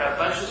right, I've got a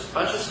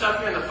bunch of stuff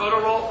here in the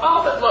photo roll.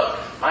 Oh, but look,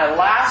 my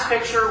last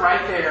picture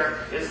right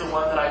there is the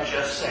one that I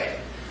just saved.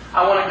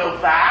 I want to go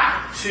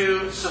back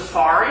to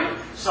Safari,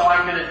 so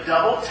I'm going to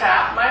double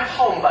tap my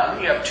home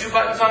button. You have two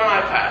buttons on an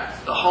iPad,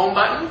 the home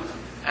button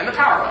and the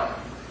power button.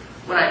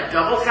 When I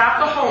double tap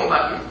the home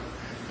button,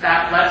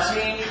 that lets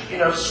me,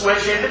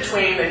 switch in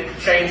between. They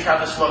changed how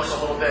this looks a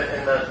little bit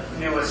in the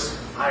newest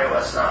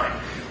iOS 9.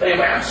 But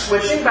anyway, I'm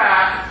switching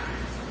back,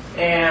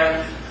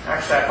 and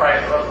actually I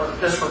probably look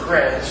this for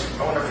grins.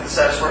 I wonder if it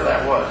says where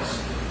that was.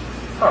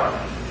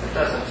 It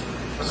doesn't.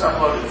 It was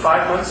uploaded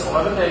 5 months and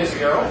 11 days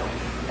ago,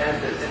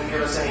 and it didn't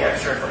give us any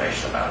extra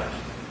information about it.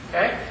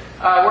 Okay?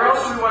 Where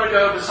else do we want to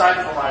go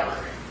besides the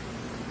library?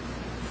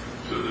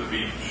 To the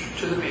beach.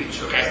 To the beach,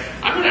 okay.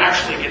 I'm going to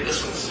actually get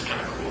this one. This is kind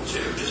of cool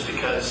too, just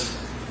because.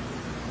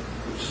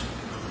 Oops.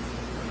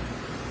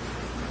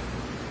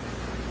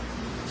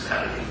 It's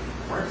kind of neat.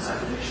 Where is that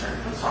the dictionary?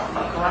 Let's talk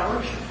about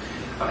collaboration.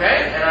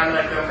 Okay, and I'm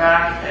going to go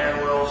back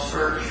and we'll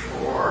search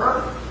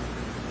for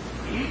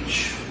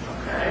beach.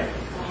 Okay,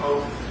 we'll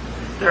hope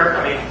there.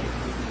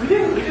 We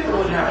didn't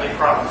really have any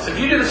problems. If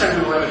you do this on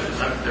Google Images,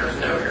 there's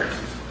no guarantee.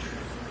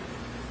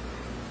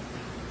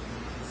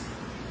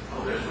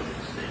 Oh, there's one.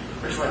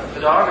 Which one? The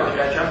dog or the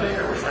guy jumping,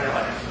 or which one do you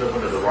like? The one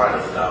to the right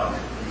of the dog.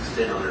 He's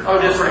standing on there. Oh,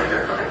 just right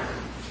there. Okay.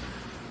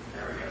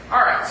 There we go.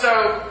 All right. So,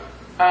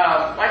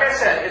 like I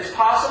said, it's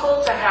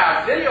possible to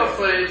have video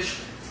footage,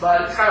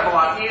 but it's kind of a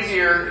lot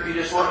easier if you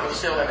just work with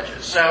still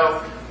images.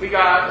 So we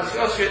got.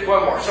 Let's get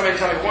one more. Somebody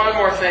tell me one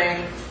more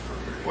thing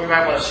we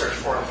might want to search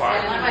for and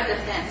find. The one with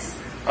the fence.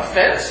 A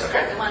fence?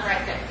 Okay. The one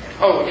right there.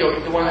 Oh,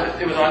 the one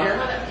that it was on here.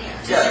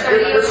 Yeah.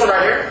 This one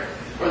right here,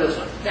 or this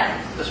one? Yeah.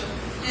 This one.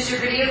 Does your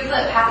video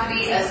clip have to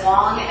be as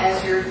long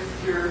as your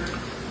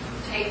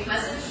tape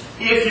message?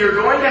 If you're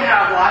going to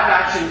have live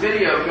action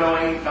video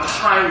going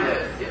behind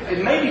it,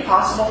 it may be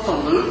possible to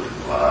loop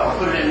or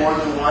put it in more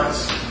than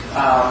once,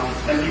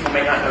 and people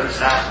may not notice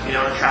that, in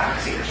a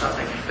traffic scene or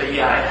something. But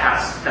yeah, it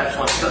has. That's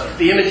one.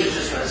 The image is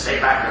just going to stay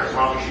back there as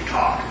long as you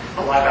talk.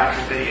 The live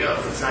action video,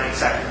 if it's 90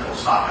 seconds, it will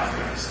stop after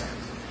 90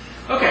 seconds.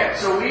 Okay,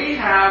 so we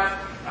have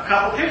a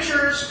couple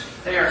pictures.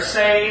 They are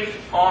saved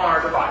on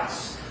our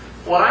device.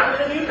 What I'm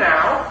going to do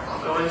now,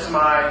 I'll go into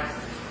my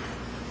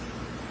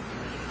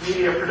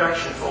media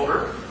production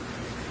folder,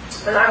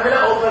 and I'm going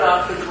to open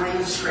up the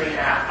green screen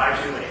app by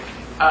Doing.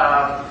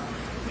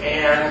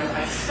 And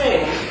I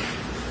think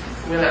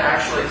I'm going to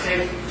actually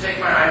take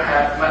my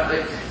iPad,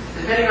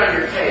 depending on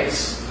your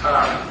case,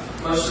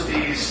 most of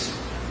these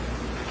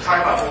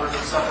tripod holders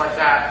and stuff like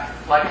that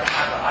like to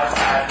have the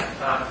iPad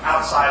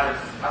outside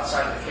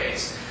of the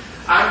case.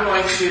 I'm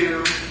going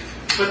to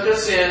put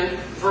this in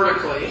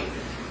vertically.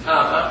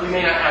 We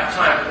may not have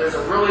time, but there's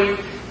a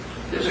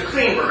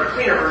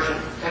cleaner version.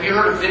 Have you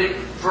heard of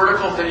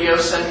vertical video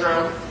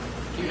syndrome?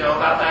 Do you know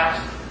about that?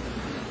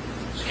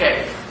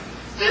 Okay.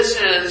 This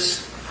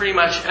is pretty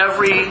much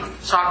every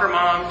soccer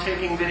mom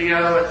taking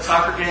video at the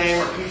soccer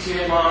game, or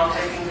PTA mom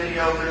taking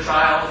video of their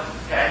child.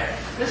 Okay.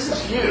 This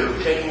is you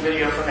taking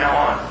video from now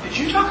on. Did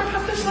you talk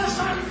about this last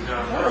time? No.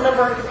 I don't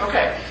remember.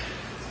 Okay.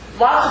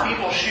 Lots of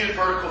people shoot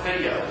vertical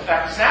video. In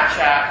fact,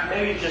 Snapchat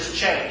maybe just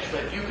changed,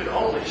 but you could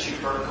only shoot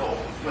vertical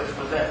with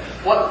them.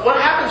 What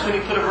happens when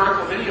you put a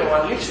vertical video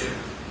on YouTube?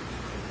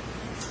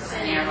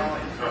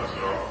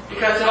 You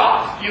cut it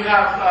off. You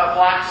have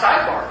black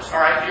sidebars. All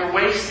right, you're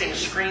wasting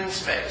screen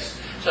space.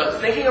 So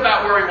thinking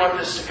about where we want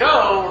this to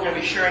go, we're going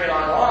to be sharing it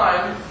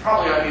online,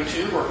 probably on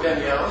YouTube or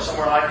Vimeo,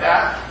 somewhere like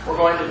that. We're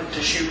going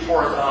to shoot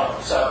horizontal.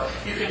 So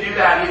you can do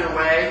that either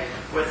way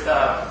with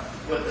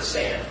with the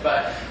stand.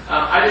 But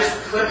I just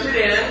clipped it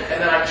in,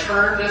 and then I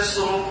turned this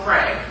little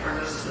crank.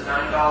 Remember, this is the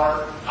 $9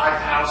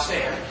 iPad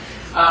stand.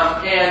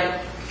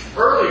 And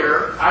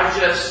earlier, I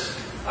just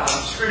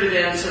screwed it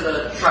into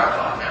the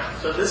tripod now.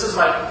 So this is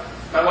like,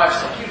 my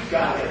wife's like, you've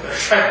got to get a better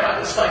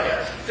tripod. It's like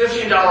a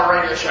 $15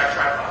 Radio Shack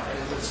tripod.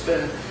 And it's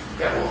been,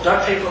 got a little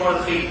duct tape on one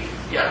of the feet.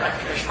 Yeah, I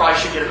probably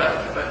should get a better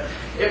one. But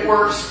it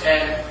works,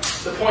 and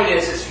the point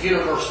is it's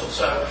universal.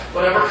 So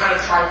whatever kind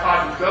of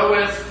tripod you go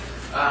with,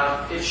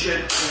 it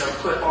should,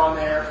 clip on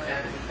there,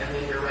 and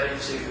then you're ready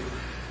to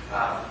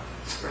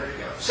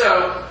go.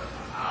 So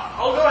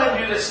I'll go ahead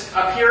and do this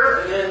up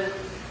here, and then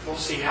we'll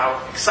see how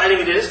exciting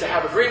it is to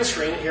have a green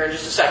screen here in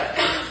just a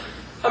second.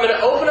 I'm going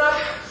to open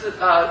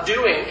up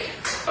Do Ink,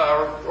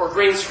 or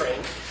green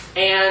screen,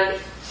 and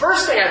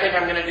first thing I think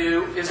I'm going to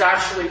do is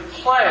actually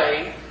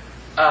play,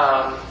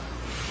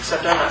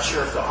 except I'm not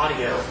sure if the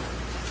audio,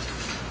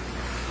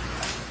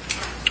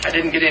 I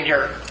didn't get in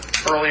here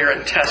earlier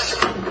and test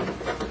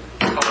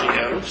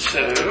audio,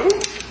 so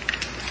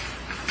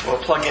we'll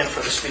plug in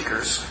for the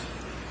speakers.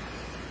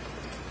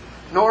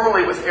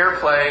 Normally with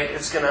AirPlay,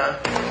 it's gonna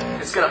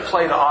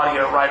play the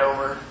audio right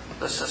over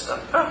the system.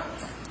 Oh,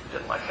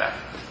 didn't like that.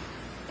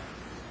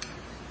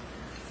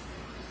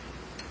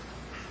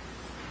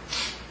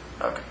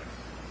 Okay.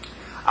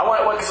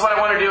 What I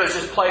want to do is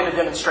just play the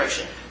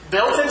demonstration.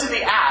 Built into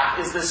the app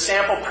is this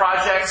sample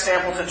project,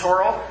 sample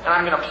tutorial, and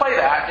I'm going to play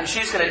that, and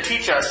she's going to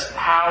teach us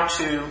how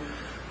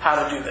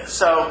to do this.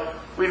 So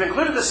we've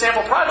included the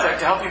sample project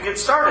to help you get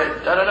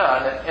started,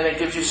 and it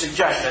gives you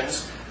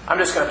suggestions. I'm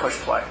just going to push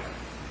play.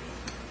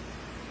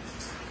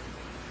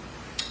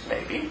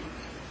 Maybe.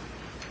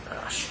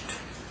 Oh, shoot.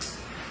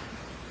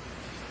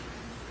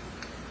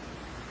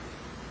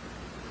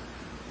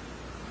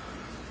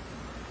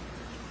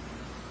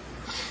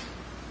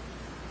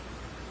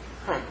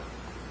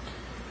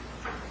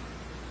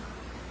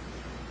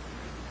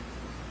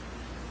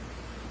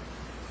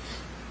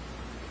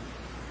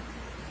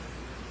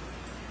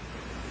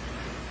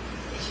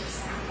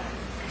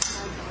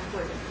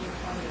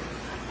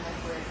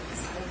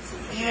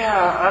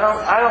 Yeah,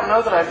 I don't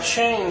know that I've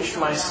changed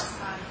my.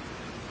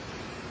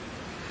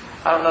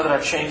 I don't know that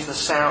I've changed the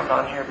sound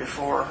on here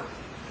before.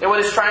 And what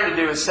it's trying to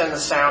do is send the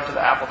sound to the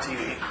Apple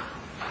TV.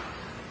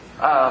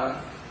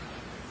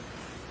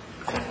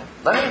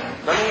 Let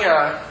me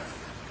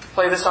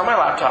play this on my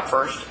laptop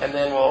first, and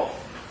then we'll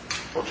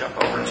jump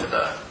over to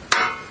the.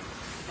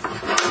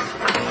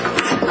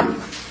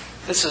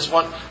 This is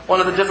one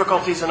of the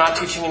difficulties of not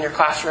teaching in your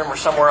classroom or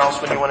somewhere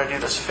else when you want to do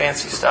this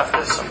fancy stuff.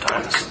 Is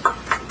sometimes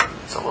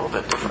it's a little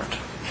bit different.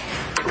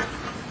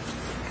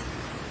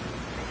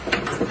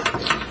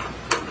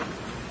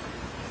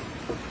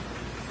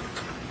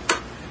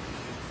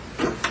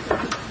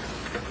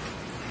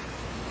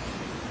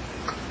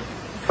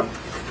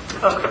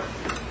 Okay.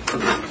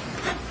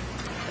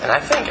 And I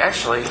think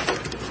actually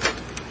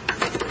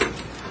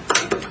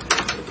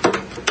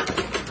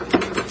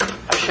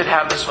I should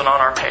have this one on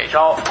our page.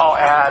 I'll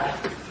add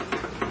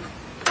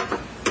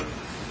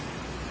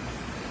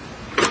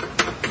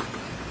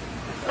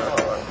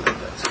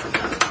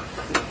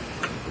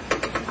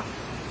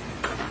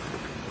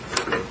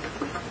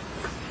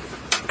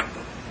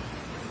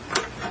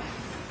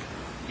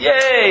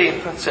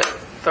Yay! That's it.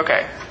 It's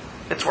okay.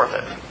 It's worth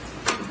it.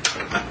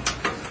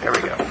 There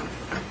we go.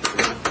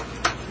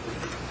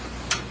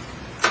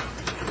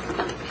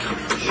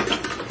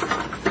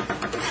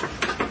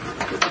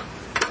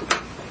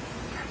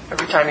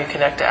 Every time you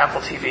connect to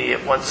Apple TV,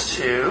 it wants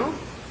to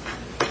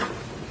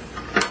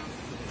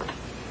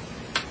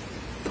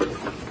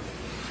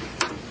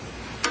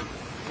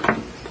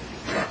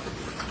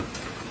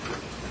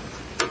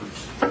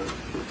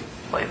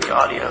play the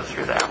audio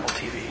through the Apple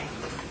TV.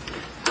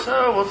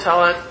 So we'll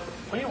tell it,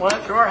 we want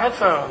it through our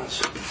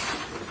headphones.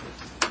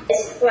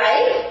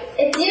 Right?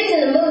 It's used in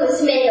the movies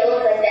to make it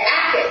look like the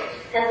actors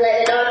have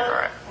let it on.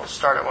 Alright, we'll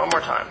start it one more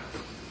time.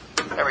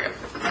 There we go.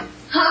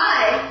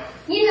 Hi!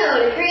 You know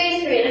what a green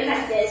screen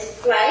effect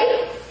is,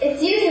 right?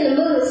 It's used in the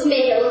movies to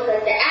make it look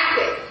like the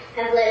actors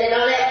have landed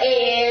on an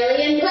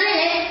alien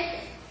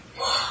planet.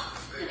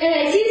 And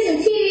it's used in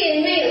TV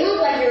and made it look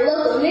like your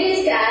local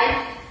news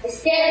guy is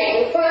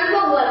standing in front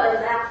of a weather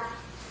map.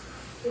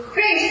 With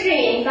green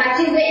screen by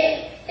Do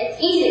Ink, it's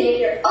easy to make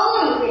your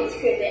own green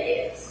screen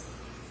videos.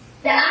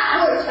 The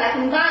app works by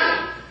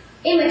combining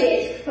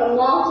images from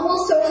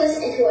multiple sources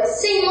into a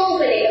single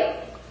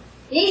video.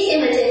 These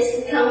images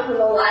can come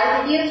from a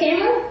live video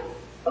camera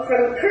or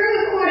from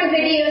pre-recorded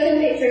videos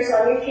and pictures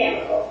on your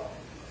camera roll.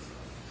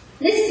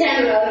 This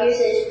demo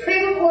uses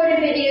pre-recorded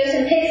videos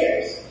and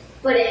pictures,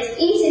 but it's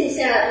easy to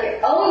set up your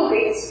own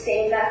green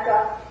screen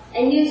backdrop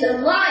and use a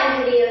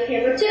live video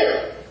camera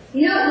too.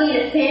 You don't need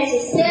a fancy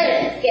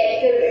setup to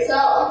get good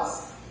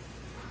results.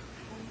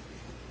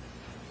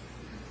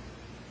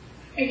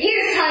 And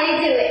here's how you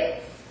do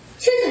it.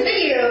 Choose a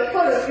video or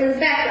photo from the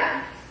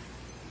background.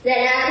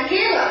 Then add the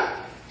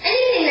camera.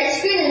 Anything that's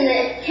screened in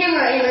the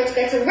camera image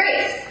gets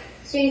erased,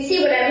 so you can see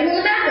whatever's in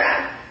the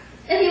background.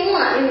 If you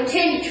want, you can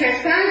change the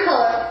transparent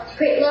color to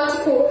create lots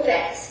of cool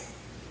effects.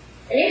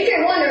 And if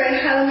you're wondering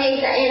how we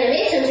made the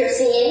animations you're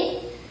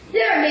seeing,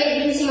 they are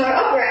made using our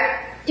upper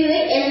app, doing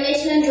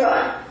animation and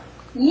drawing.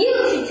 You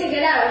should check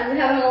it out if you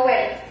haven't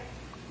already.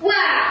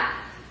 Wow!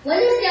 When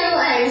this demo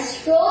ends,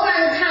 scroll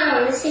around the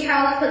timeline to see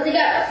how it's put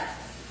together.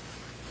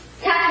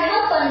 Tap the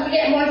help button to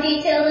get more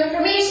detailed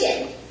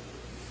information.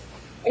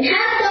 And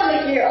have fun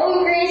making your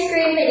own green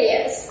screen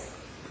videos.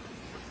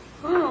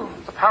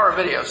 The power of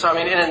video. So, I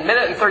mean, in a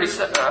minute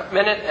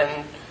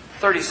and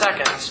 30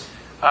 seconds,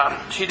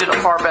 she did a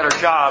far better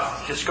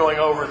job just going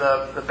over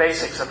the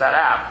basics of that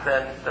app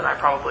than I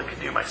probably could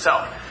do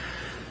myself.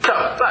 So,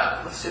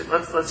 but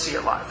let's see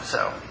it live.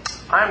 So,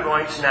 I'm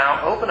going to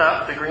now open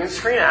up the green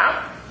screen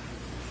app,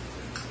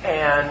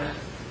 and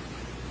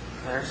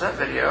there's that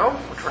video,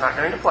 which we're not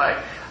going to play.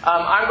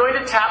 I'm going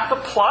to tap the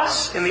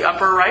plus in the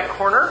upper right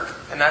corner,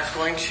 and that's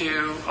going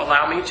to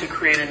allow me to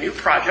create a new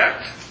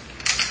project.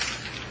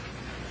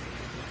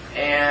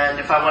 And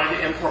if I wanted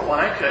to import one,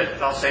 I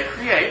could. I'll say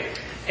create.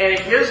 And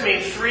it gives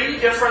me 3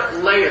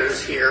 different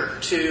layers here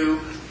to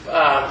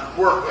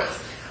work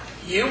with.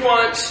 You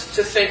want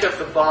to think of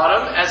the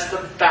bottom as the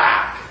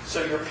back.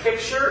 So your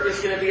picture is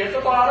going to be at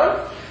the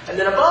bottom. And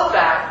then above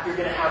that, you're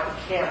going to have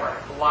the camera,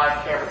 the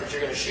live camera that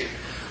you're going to shoot.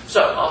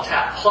 So I'll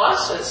tap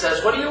plus, and it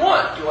says, what do you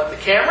want? Do you want the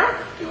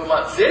camera? Do we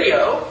want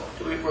video?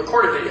 Do we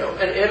record a video?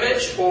 An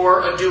image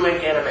or a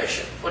doing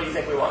animation? What do you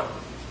think we want?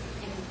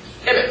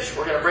 Image.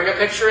 We're going to bring a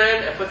picture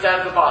in and put that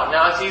at the bottom.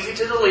 Now it's easy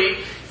to delete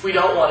if we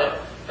don't want it.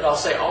 But I'll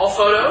say all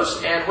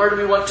photos, and where do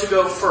we want to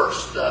go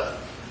first? The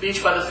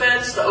beach by the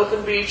fence, the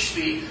open beach,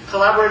 the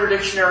collaborator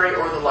dictionary,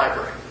 or the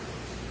library?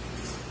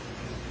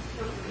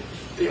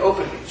 The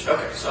open beach.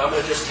 Okay, so I'm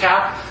going to just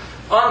tap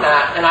on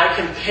that, and I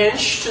can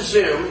pinch to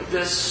zoom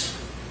this.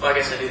 Well, I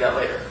guess I do that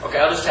later. Okay,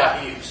 I'll just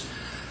tap use.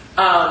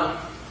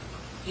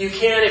 You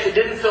can, if it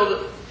didn't fill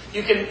the,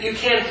 you can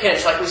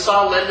pinch, like we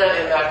saw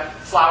Linda in that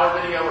flower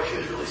video where she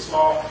was really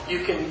small.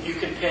 You can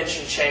pinch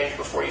and change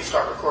before you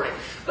start recording.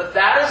 But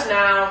that is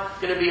now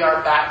going to be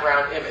our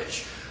background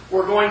image.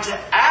 We're going to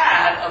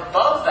add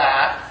above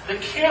that the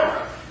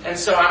camera. And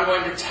so I'm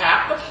going to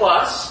tap the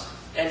plus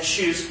and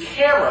choose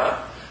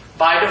camera.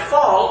 By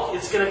default,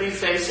 it's going to be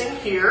facing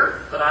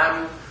here, but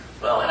and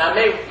I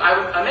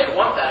may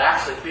want that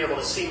actually to be able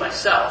to see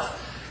myself.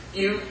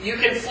 You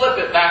can flip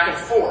it back and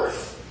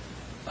forth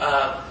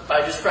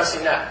by just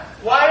pressing that.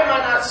 Why am I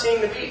not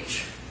seeing the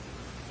beach?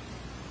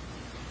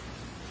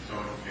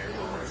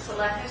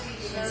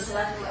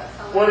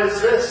 What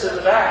is this in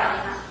the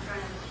back?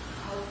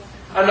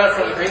 I'm not in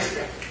front of the green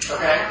screen.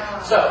 Okay?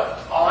 So,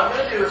 all I'm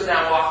going to do is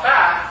now walk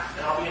back,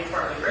 and I'll be in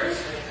front of the green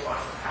screen to watch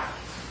what happens.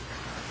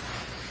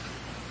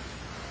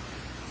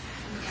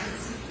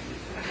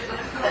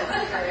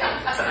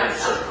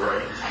 That's so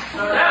great.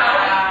 So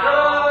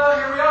now,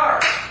 here we are.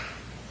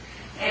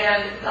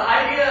 And the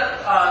idea,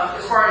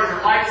 as far as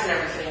your lights and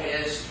everything,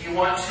 is you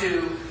want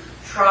to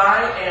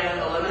try and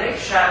eliminate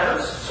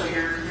shadows. So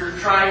you're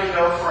trying to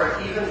go for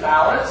an even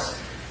balance.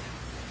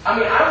 I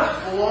mean, I was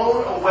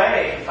blown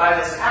away by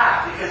this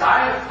app because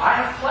I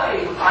have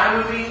played with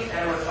iMovie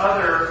and with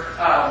other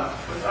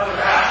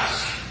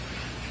apps.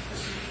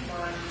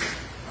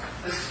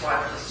 This is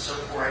why this is so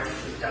poor. I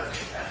usually don't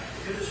do that.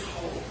 If you just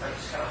hold, like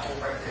just kind of hold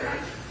right there,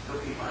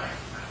 you'll be mine.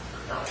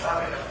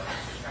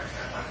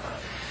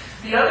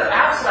 The other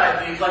apps that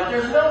I've used, like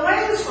there's no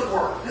way this would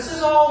work. This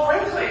is all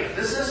wrinkly.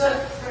 This isn't.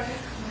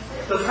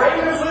 The frame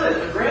goes with it.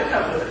 The grant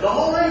comes with it. The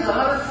whole thing's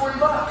 $140,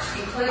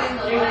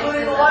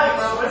 Including the lights,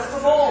 with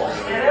the bowls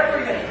and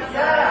everything.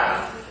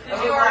 Yeah.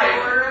 Did you already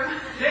order them?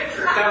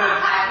 Pictures. Because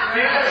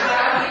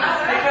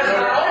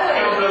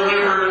It'll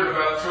deliver in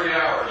about 3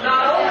 hours.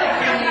 not only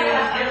can you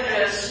get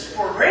this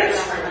for green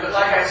screen, but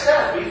like I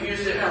said, we've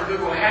used it for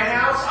Google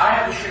Hangouts. I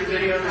had to shoot a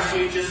video this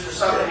week just for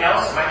something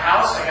else in my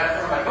house. I got it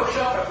from my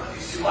bookshelf. I put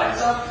these 2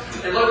 lights up.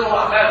 They look a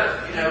lot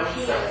better, you know.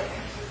 So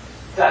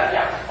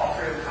all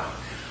 3 of them come.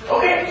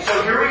 Okay,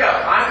 so here we go.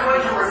 I'm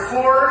going to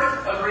record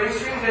a green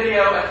screen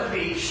video at the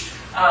beach.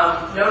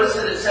 Notice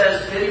that it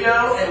says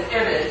video and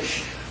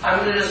image. I'm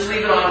going to just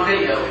leave it on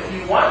video. If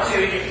you want to,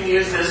 you can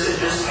use this to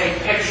just take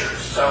pictures.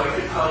 So we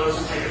could pose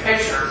and take a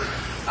picture.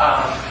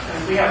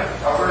 And we have,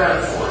 we're done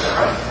at 4, is that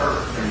right?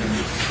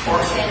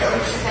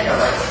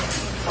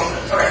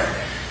 Okay.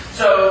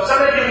 So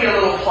somebody give me a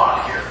little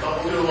plot here.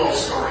 We'll do a little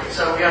story.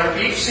 So we have a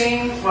beach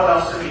scene. What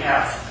else do we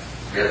have?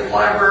 We have the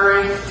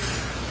library. I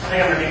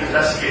think I'm going to be an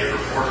investigative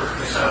reporter.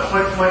 So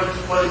what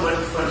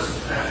does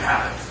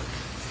happen?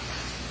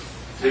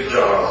 Big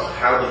job.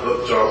 How the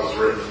book job was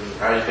written.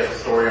 How you got the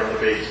story on the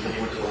beach and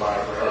you went to the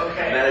library.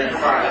 Okay. Now you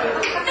find it.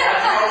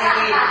 That's all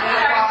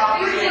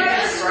we need.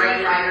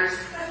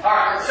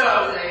 Alright, so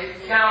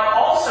now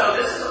also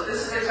this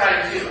is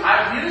exciting too.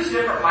 I've used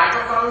different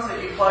microphones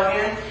that you plug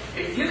in.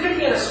 If you can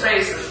be in a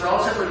space that's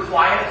relatively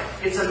quiet,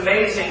 it's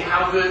amazing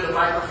how good the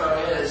microphone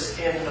is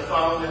in the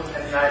phone and the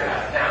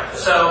iPad now.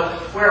 So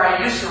where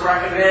I used to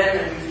recommend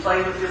and we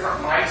played with different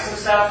mics and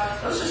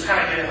stuff, those just kind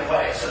of get in the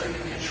way. So if you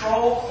can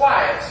control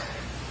quiet,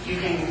 you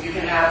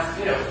can have,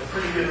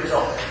 pretty good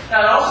results.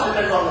 Now, it also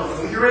depends on the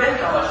room you're in,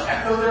 how much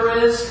echo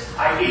there is.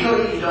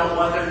 Ideally, you don't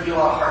want there to be a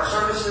lot of hard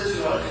surfaces.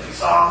 You want it to be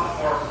soft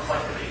with more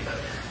reflectivity. But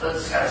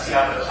let's kind of see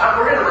how it goes.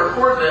 We're going to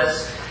record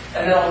this,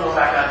 and then I'll go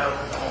back out and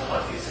we'll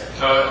plug these in.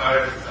 So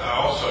I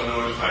also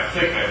noticed, I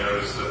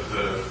noticed that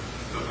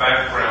the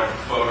background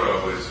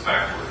photo is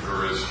backward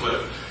or is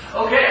flipped.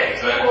 Okay,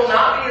 it will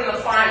not be in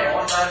the final,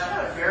 but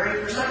that's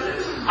very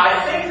perceptive. I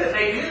think that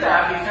they do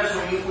that because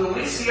when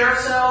we see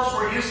ourselves,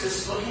 we're used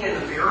to looking in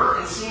the mirror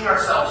and seeing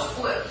ourselves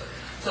flipped.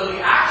 So the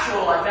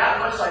actual, like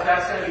that looks like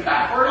that's going to be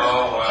backwards.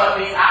 Oh, wow. But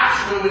the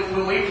actual,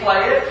 when we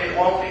play it, it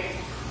won't be.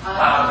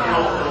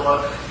 It'll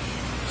look.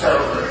 So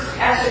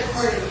As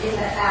recorded in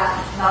the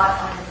app,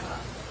 not on the phone.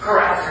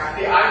 Correct.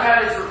 The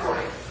iPad is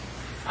recording.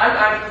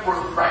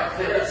 We're right.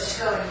 It's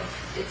showing.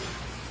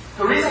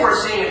 The reason we're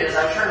seeing it is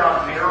I turned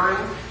on mirroring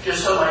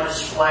just so my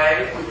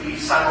display would be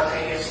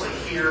simultaneously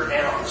here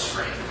and on the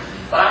screen.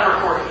 But I'm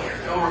recording here.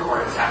 No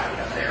recording is happening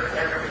up there.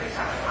 Everything's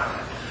happening on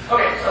that.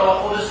 Okay,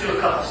 so we'll just do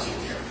a couple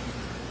scenes here.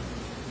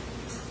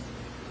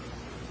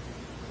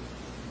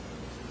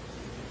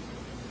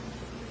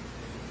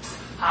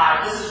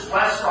 Hi, this is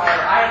Wes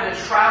Ryder. I have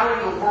been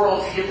traveling the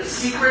world to get the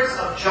secrets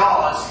of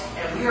Jaws,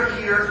 and we are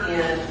here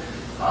in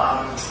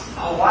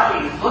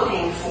Hawaii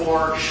looking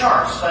for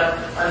sharks, but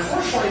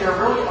unfortunately there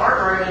really aren't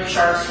very many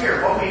sharks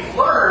here. What we've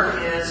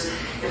learned is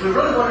if we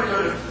really want to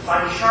go to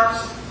find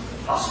sharks,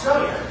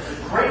 Australia is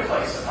a great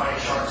place to find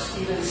sharks.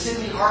 Even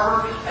Sydney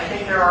Harbor, I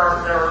think there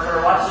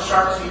are lots of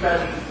sharks. You've got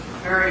to be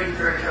very,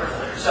 very careful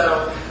there.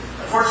 So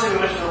unfortunately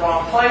we went to the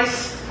wrong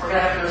place. We're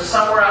going to have to go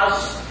somewhere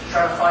else to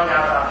try to find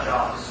out about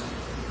Jaws.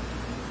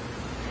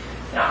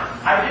 Now,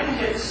 I didn't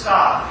hit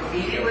stop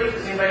immediately.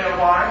 Does anybody know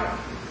why?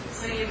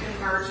 So you can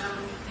merge them.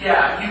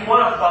 Yeah, you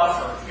want to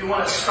buffer. You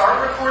want to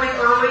start recording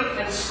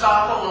early and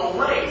stop a little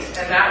late,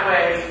 and that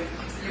way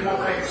you won't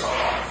cut yourself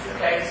off.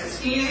 Okay? It's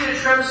easy to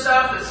trim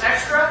stuff that's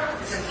extra.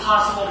 It's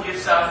impossible to get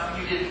stuff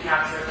you didn't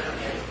capture at the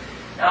beginning.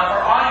 Now, if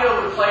our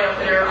audio would play up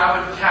there, I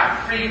would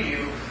tap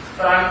preview,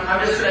 but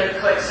I'm just going to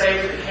click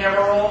save to the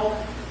camera roll.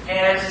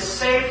 And to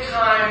save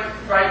time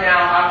right now,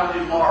 I will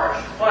do large.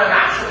 What I'm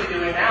actually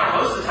doing now,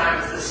 most of the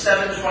time, is the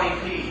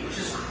 720p, which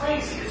is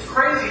crazy. It's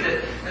crazy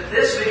that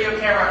this video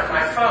camera on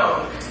my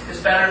phone is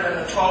better than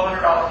the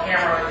 $1,200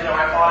 camera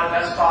I bought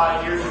at Best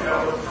Buy years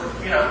ago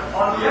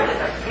on credit.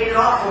 I paid it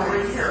off over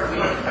a year.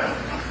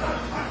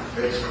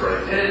 It's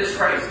crazy. It is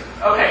crazy.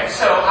 Okay,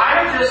 so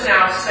I have just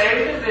now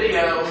saved the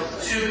video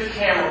to the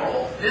camera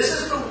roll. This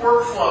is the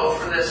workflow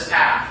for this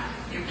app.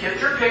 You get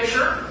your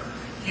picture,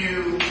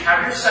 you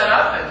have your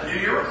setup and do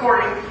your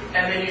recording,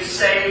 and then you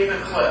save the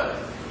clip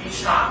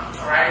each time.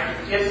 Alright?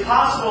 It's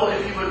possible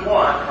if you would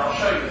want, and I'll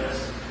show you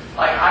this,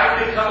 like I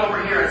could come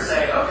over here and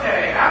say,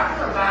 okay,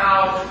 after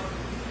about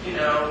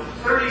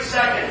 30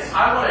 seconds,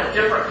 I want a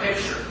different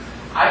picture.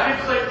 I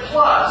could click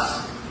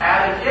plus,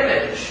 add an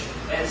image,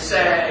 and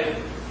say,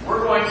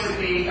 we're going to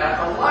be at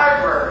the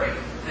library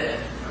then,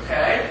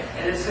 okay?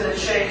 And it's going to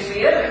change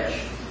the image.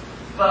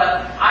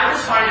 But I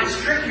just find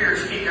it's trickier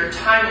to get your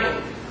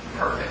timing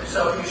perfect.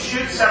 So if you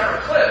shoot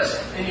separate clips,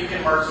 then you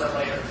can merge them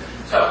later.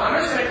 So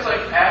I'm just going to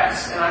click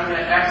X, and I'm going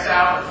to X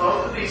out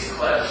both of these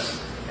clips.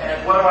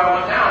 And what do I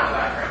want now in the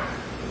background?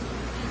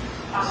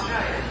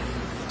 Australia.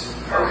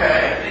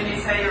 Okay. Then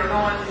you say you're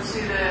going to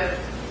the.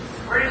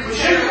 Where did you We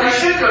say?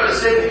 should go to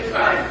Sydney. All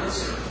right,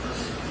 let's do it.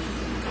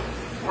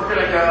 We're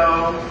going to go.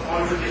 I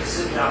want to get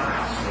Sydney Opera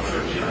House.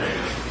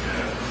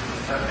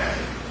 Okay.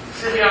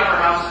 Sydney Opera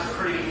House is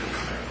pretty.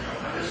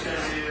 I'm just going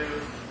to do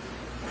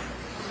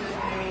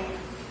Sydney.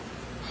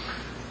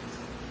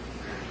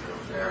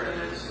 There it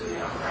is, Sydney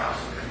Opera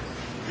House.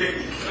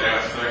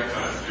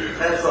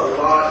 That's a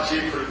lot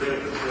cheaper than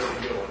it's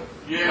going.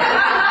 Yeah.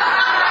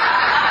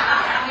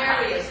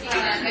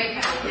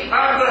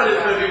 I'm glad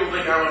that people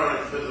think I want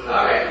to visit.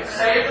 Okay,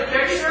 save the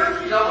picture,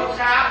 double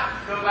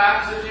tap, go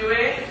back to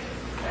doing,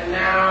 and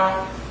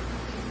now,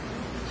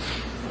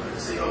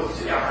 let's see, I want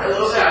to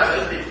go back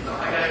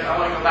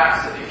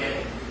to the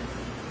beginning.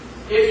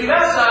 If you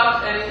mess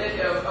up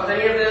of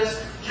any of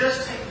this,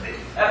 just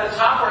at the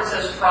top where it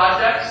says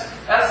projects,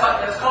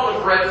 that's called a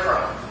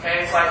breadcrumb.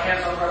 Okay, it's like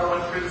Hansel and Gretel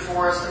went through the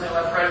forest and they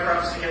left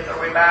breadcrumbs to get their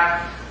way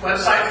back.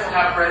 Websites will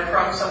have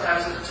breadcrumbs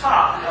sometimes at the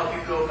top to help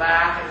you go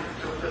back and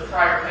do the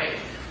prior page.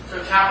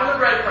 So tap on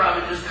the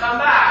breadcrumb and just come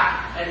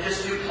back and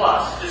just do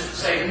plus. Just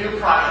say new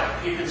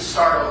project. You can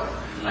start over.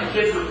 My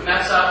kids would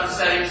mess up in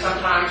settings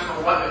sometimes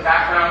for what the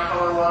background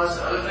color was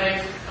and other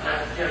things. And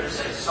I just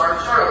say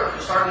start over.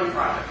 Just start a new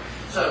project.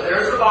 So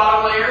there's the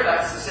bottom layer.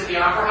 That's the Sydney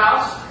Opera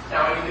House.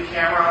 Now we need the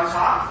camera on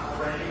top.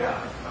 We're ready to go.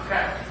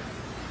 Okay.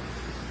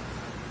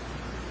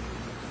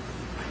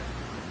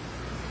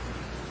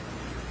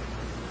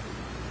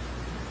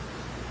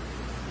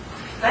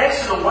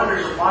 Thanks to the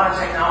wonders of modern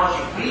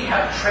technology, we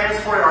have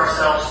transported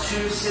ourselves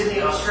to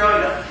Sydney,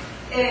 Australia.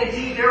 And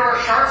indeed, there are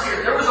sharks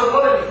here. There was a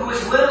woman who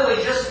was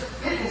literally just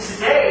bitten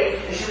today,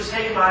 and she was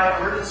taken by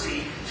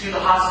emergency to the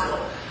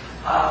hospital.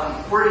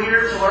 We're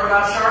here to learn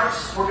about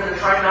sharks. We're going to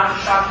try not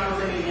to shock you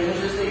with any of the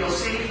images that you'll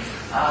see,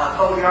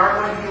 but we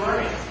are going to be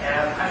learning.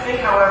 And I think,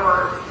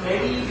 however,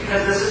 maybe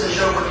because this is a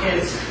show for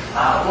kids,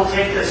 we'll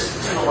take this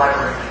to the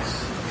library next.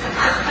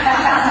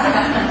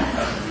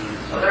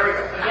 So there we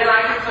go. Again,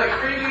 I can click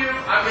preview.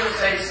 I'm going to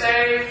say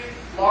save,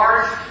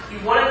 large. You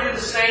want to do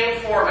the same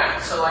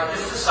format. So like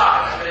just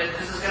decide.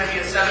 This is going to be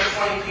at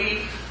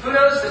 720p. Who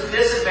knows the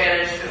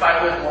disadvantage if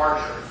I went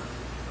larger?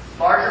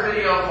 Larger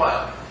video of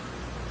what?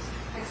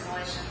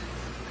 Pixelation.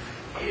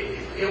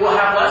 It will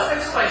have less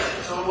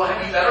pixelation, so it will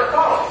be better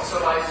quality. So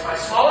my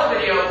smaller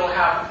video will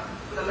have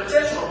the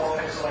potential of more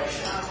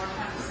pixelation. More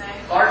time to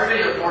save. Larger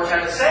video, more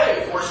time to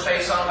save, more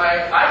space on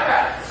my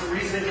iPad. It's the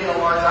reason to get a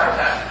large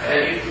iPad.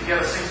 And you get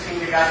a 16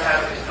 gig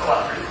iPad, it can fill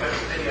out pretty quick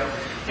with video.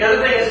 The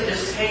other thing is it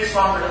just takes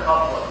longer to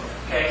upload.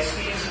 Okay,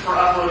 speeds for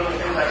uploading and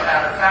things like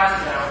that are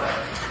faster now, but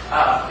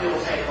it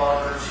will take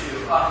longer to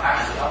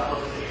actually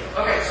upload the video.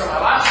 Okay, so my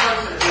last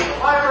one's going to be the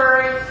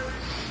library.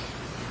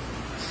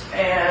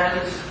 And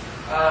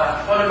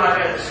what am I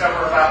going to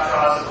discover about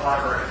Jaws in the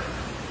library?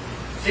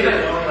 See if I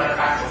know any like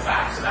actual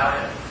facts about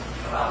it.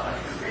 About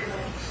like grid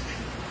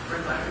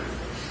language.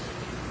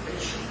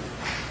 Which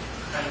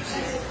how do you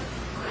say it?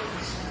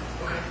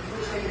 Okay.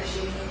 Which way you're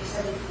shooting it. You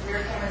said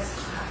your cameras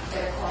have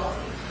better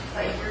quality,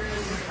 but you're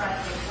using the front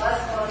with less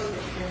quality,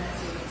 but you're doing that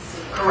so you can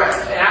see. Correct.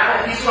 And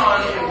Apple keeps on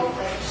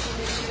like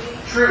shooting.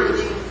 True.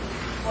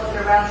 Flip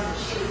it around to the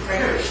shoot.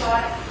 Regular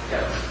shot.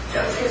 Yeah.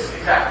 Yes.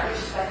 Exactly.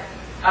 Which is better.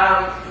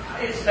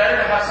 It's better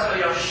to have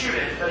somebody else shoot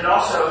it, but it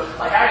also,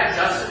 like I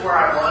adjusted where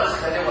I was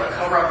because I didn't want to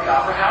cover up the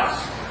opera house.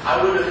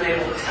 I wouldn't have been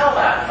able to tell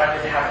that if I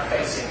didn't have it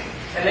facing me.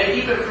 And they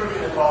keep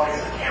improving the quality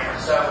of the camera,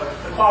 so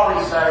the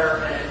quality is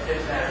better and it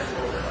matters a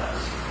little bit less.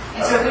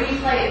 And so when you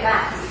play it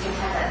back, because you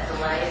can have that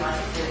delay like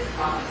it did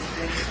on the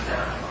screen.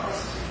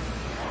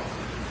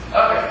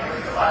 Okay, here we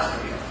go, last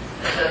video.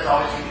 It says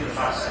always give you the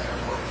 5-second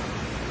recording.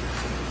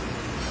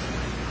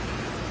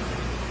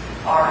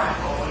 Alright,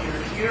 well when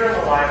you're here in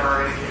the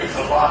library, it's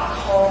a lot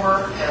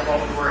calmer than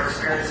what we were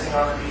experiencing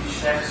on the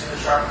beach next to the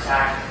shark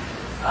attack.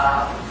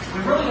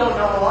 We really don't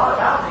know a lot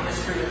about the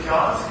history of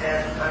Jaws,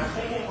 and I'm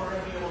thinking we're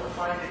going to be able to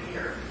find it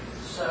here.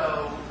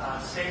 So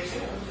stay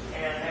tuned,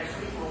 and next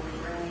week we'll be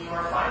bringing you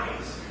our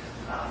findings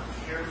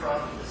here from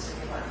the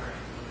City Library.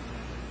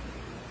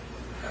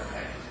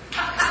 Okay.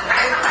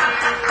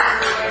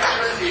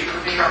 Thank you for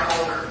being our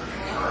holder.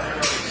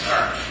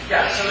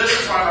 Yeah, so this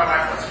is why my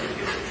microphone's going to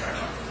get me tried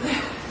on.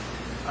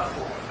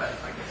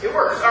 It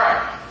works. All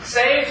right.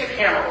 Save to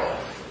camera roll.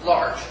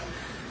 Large.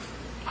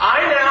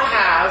 I now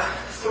have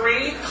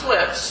 3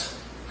 clips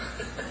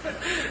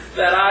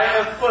that I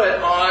have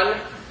put on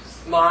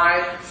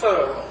my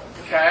photo roll.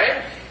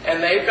 Okay?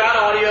 And they've got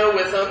audio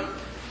with them.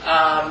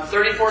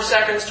 34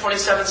 seconds,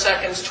 27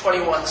 seconds,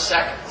 21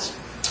 seconds.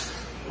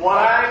 What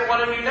I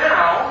want to do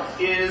now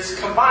is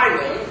combine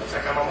them. Looks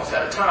like I'm almost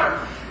out of time.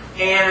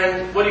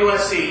 And what do you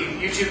want to see?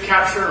 YouTube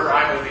Capture or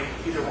iMovie?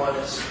 Either one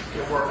is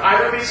going to work.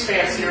 iMovie's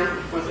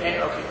fancier with, okay,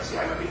 let's see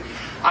iMovie.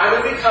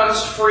 iMovie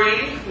comes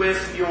free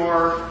with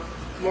your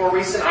more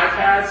recent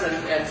iPads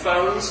and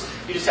phones.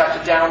 You just have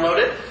to download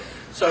it.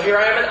 So here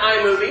I am in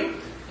iMovie.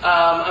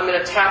 I'm going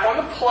to tap on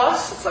the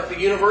plus. It's like the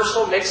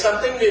universal, make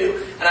something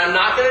new. And I'm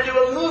not going to do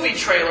a movie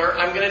trailer.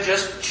 I'm going to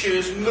just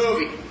choose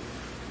movie.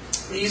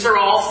 These are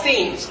all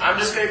themes. I'm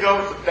just going to go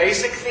with the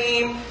basic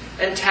theme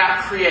and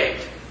tap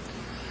create.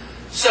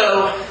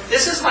 So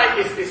this is like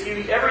if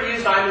you ever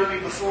used iMovie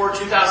before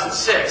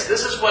 2006,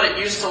 this is what it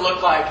used to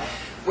look like,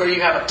 where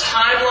you have a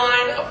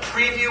timeline, a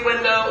preview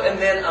window, and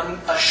then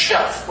a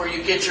shelf where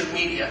you get your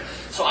media.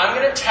 So I'm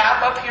going to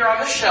tap up here on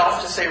the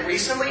shelf to say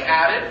recently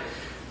added.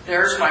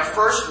 There's my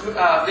first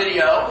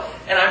video,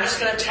 and I'm just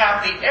going to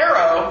tap the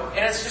arrow,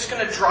 and it's just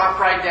going to drop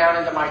right down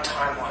into my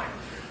timeline.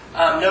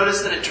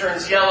 Notice that it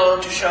turns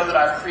yellow to show that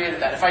I've created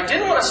that. If I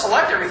didn't want to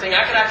select everything,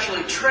 I could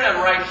actually trim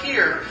right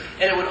here,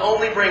 and it would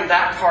only bring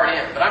that part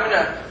in. But I'm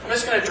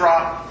just going to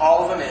drop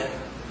all of them in.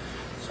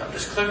 So I'm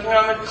just clicking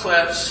on the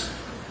clips,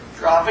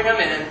 dropping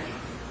them in.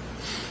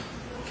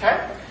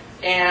 Okay?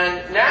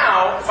 And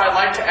now, if I'd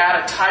like to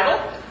add a title,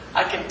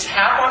 I can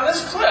tap on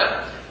this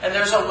clip, and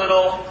there's a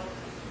little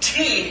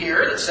T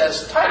here that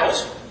says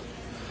titles.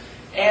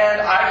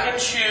 And I can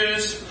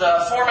choose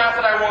the format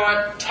that I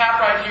want, tap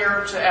right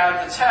here to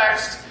add the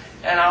text,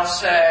 and I'll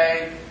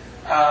say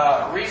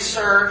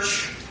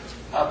research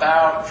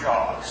about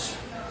Jaws.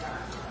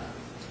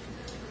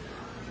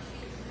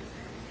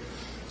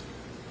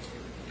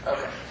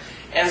 Okay.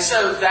 And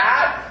so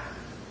that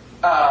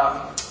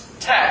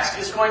text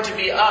is going to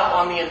be up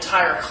on the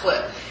entire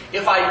clip.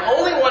 If I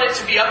only want it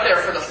to be up there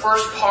for the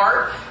first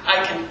part,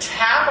 I can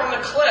tap on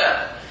the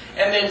clip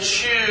and then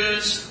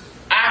choose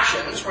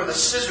actions where the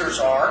scissors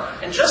are,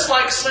 and just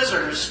like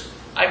scissors,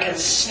 I can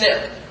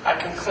snip. I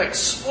can click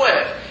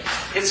split.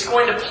 It's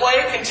going to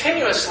play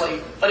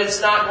continuously, but it's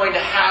not going to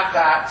have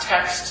that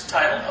text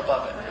title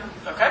above it.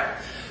 Okay?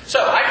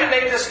 So I can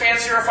make this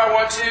fancier if I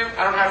want to.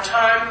 I don't have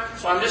time,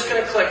 so I'm just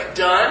going to click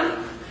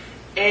done,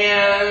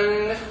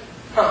 and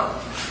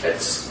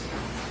it's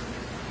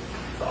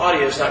the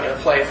audio is not going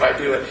to play if I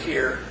do it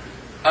here.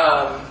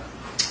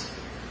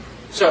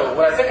 So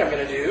what I think I'm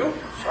going to do,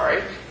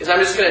 is I'm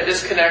just going to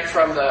disconnect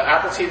from the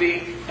Apple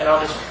TV, and I'll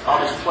just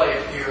play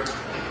it here.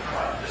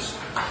 Just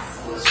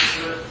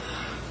listen to it.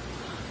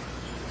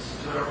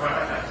 Listen to it over my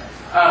iPad.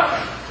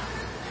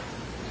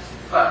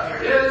 But here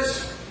it is.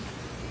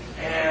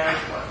 And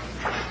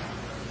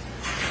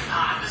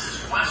this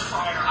is Wes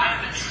Fryer. I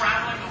have been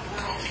traveling the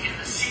world to get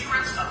the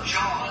secrets of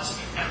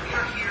Jaws, and we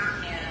are here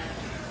in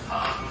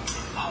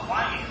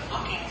Hawaii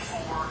looking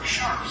for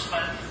sharks.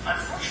 But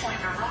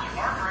unfortunately, there really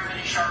aren't very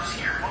many sharks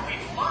here. What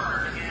we've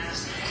learned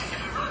is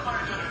if we really want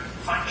to go to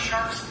find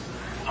sharks,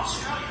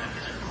 Australia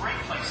is a great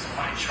place to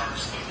find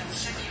sharks. Even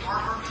Sydney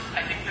Harbor,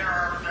 I think there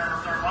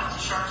are lots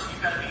of sharks.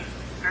 You've got to be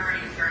very,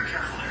 very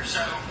careful there. So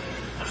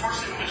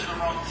unfortunately, we went to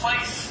the wrong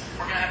place.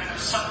 We're going to have to go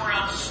somewhere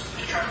else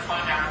to try to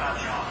find out about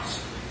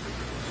Jaws.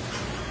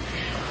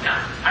 Now,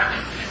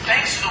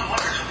 thanks to the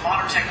wonders of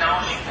modern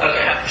technology,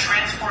 we have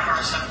transported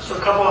ourselves. So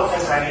a couple of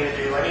things I need to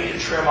do. I need to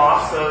trim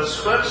off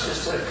those clips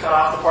just to cut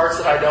off the parts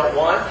that I don't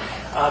want.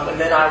 And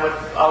then I'd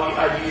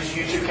use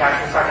YouTube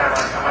Capture. In fact, I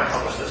might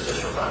publish this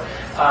just for fun.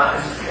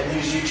 And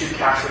use YouTube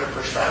Capture to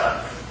push that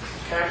up.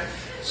 Okay?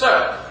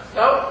 So,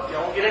 no, you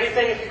don't get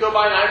anything if you go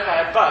buy an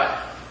iPad,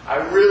 but I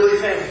really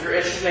think if you're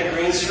interested in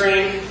green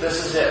screen,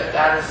 this is it.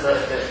 That is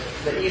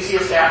the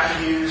easiest app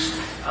to use.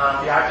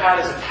 The iPad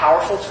is a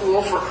powerful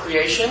tool for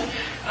creation.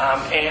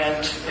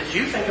 And as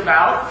you think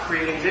about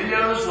creating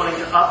videos, wanting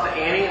to up the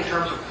ante in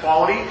terms of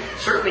quality,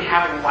 certainly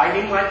having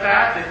lighting like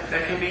that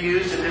can be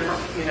used in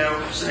different,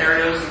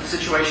 scenarios and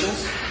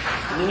situations.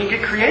 And then you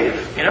get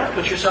creative,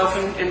 put yourself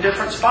in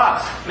different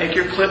spots. Make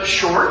your clips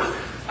short.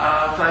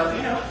 But,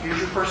 use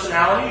your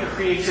personality, your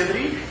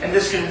creativity, and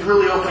this can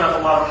really open up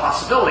a lot of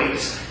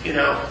possibilities,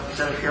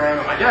 instead of here I am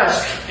at my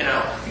desk, you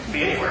can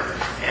be anywhere.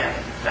 And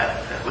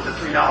that with a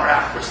 $3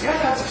 app, which the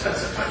iPad's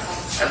expensive, but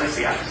at least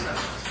the app is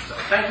expensive. So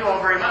thank you all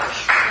very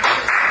much.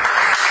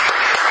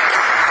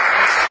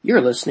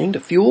 You're listening to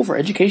Fuel for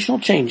Educational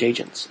Change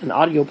Agents, an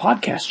audio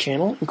podcast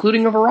channel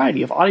including a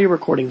variety of audio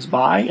recordings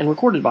by and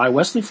recorded by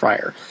Wesley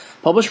Fryer,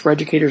 published for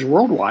educators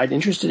worldwide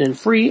interested in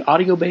free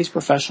audio-based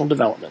professional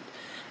development.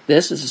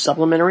 This is a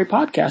supplementary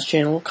podcast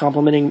channel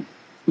complementing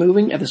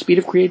Moving at the Speed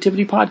of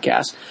Creativity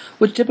podcast,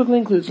 which typically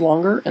includes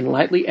longer and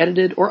lightly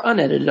edited or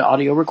unedited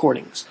audio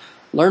recordings.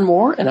 Learn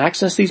more and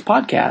access these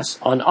podcasts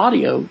on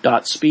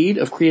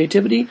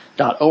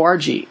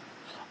audio.speedofcreativity.org.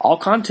 All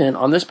content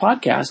on this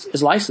podcast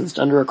is licensed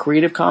under a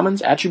Creative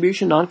Commons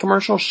Attribution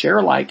Non-Commercial Share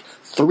Alike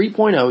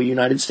 3.0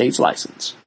 United States license.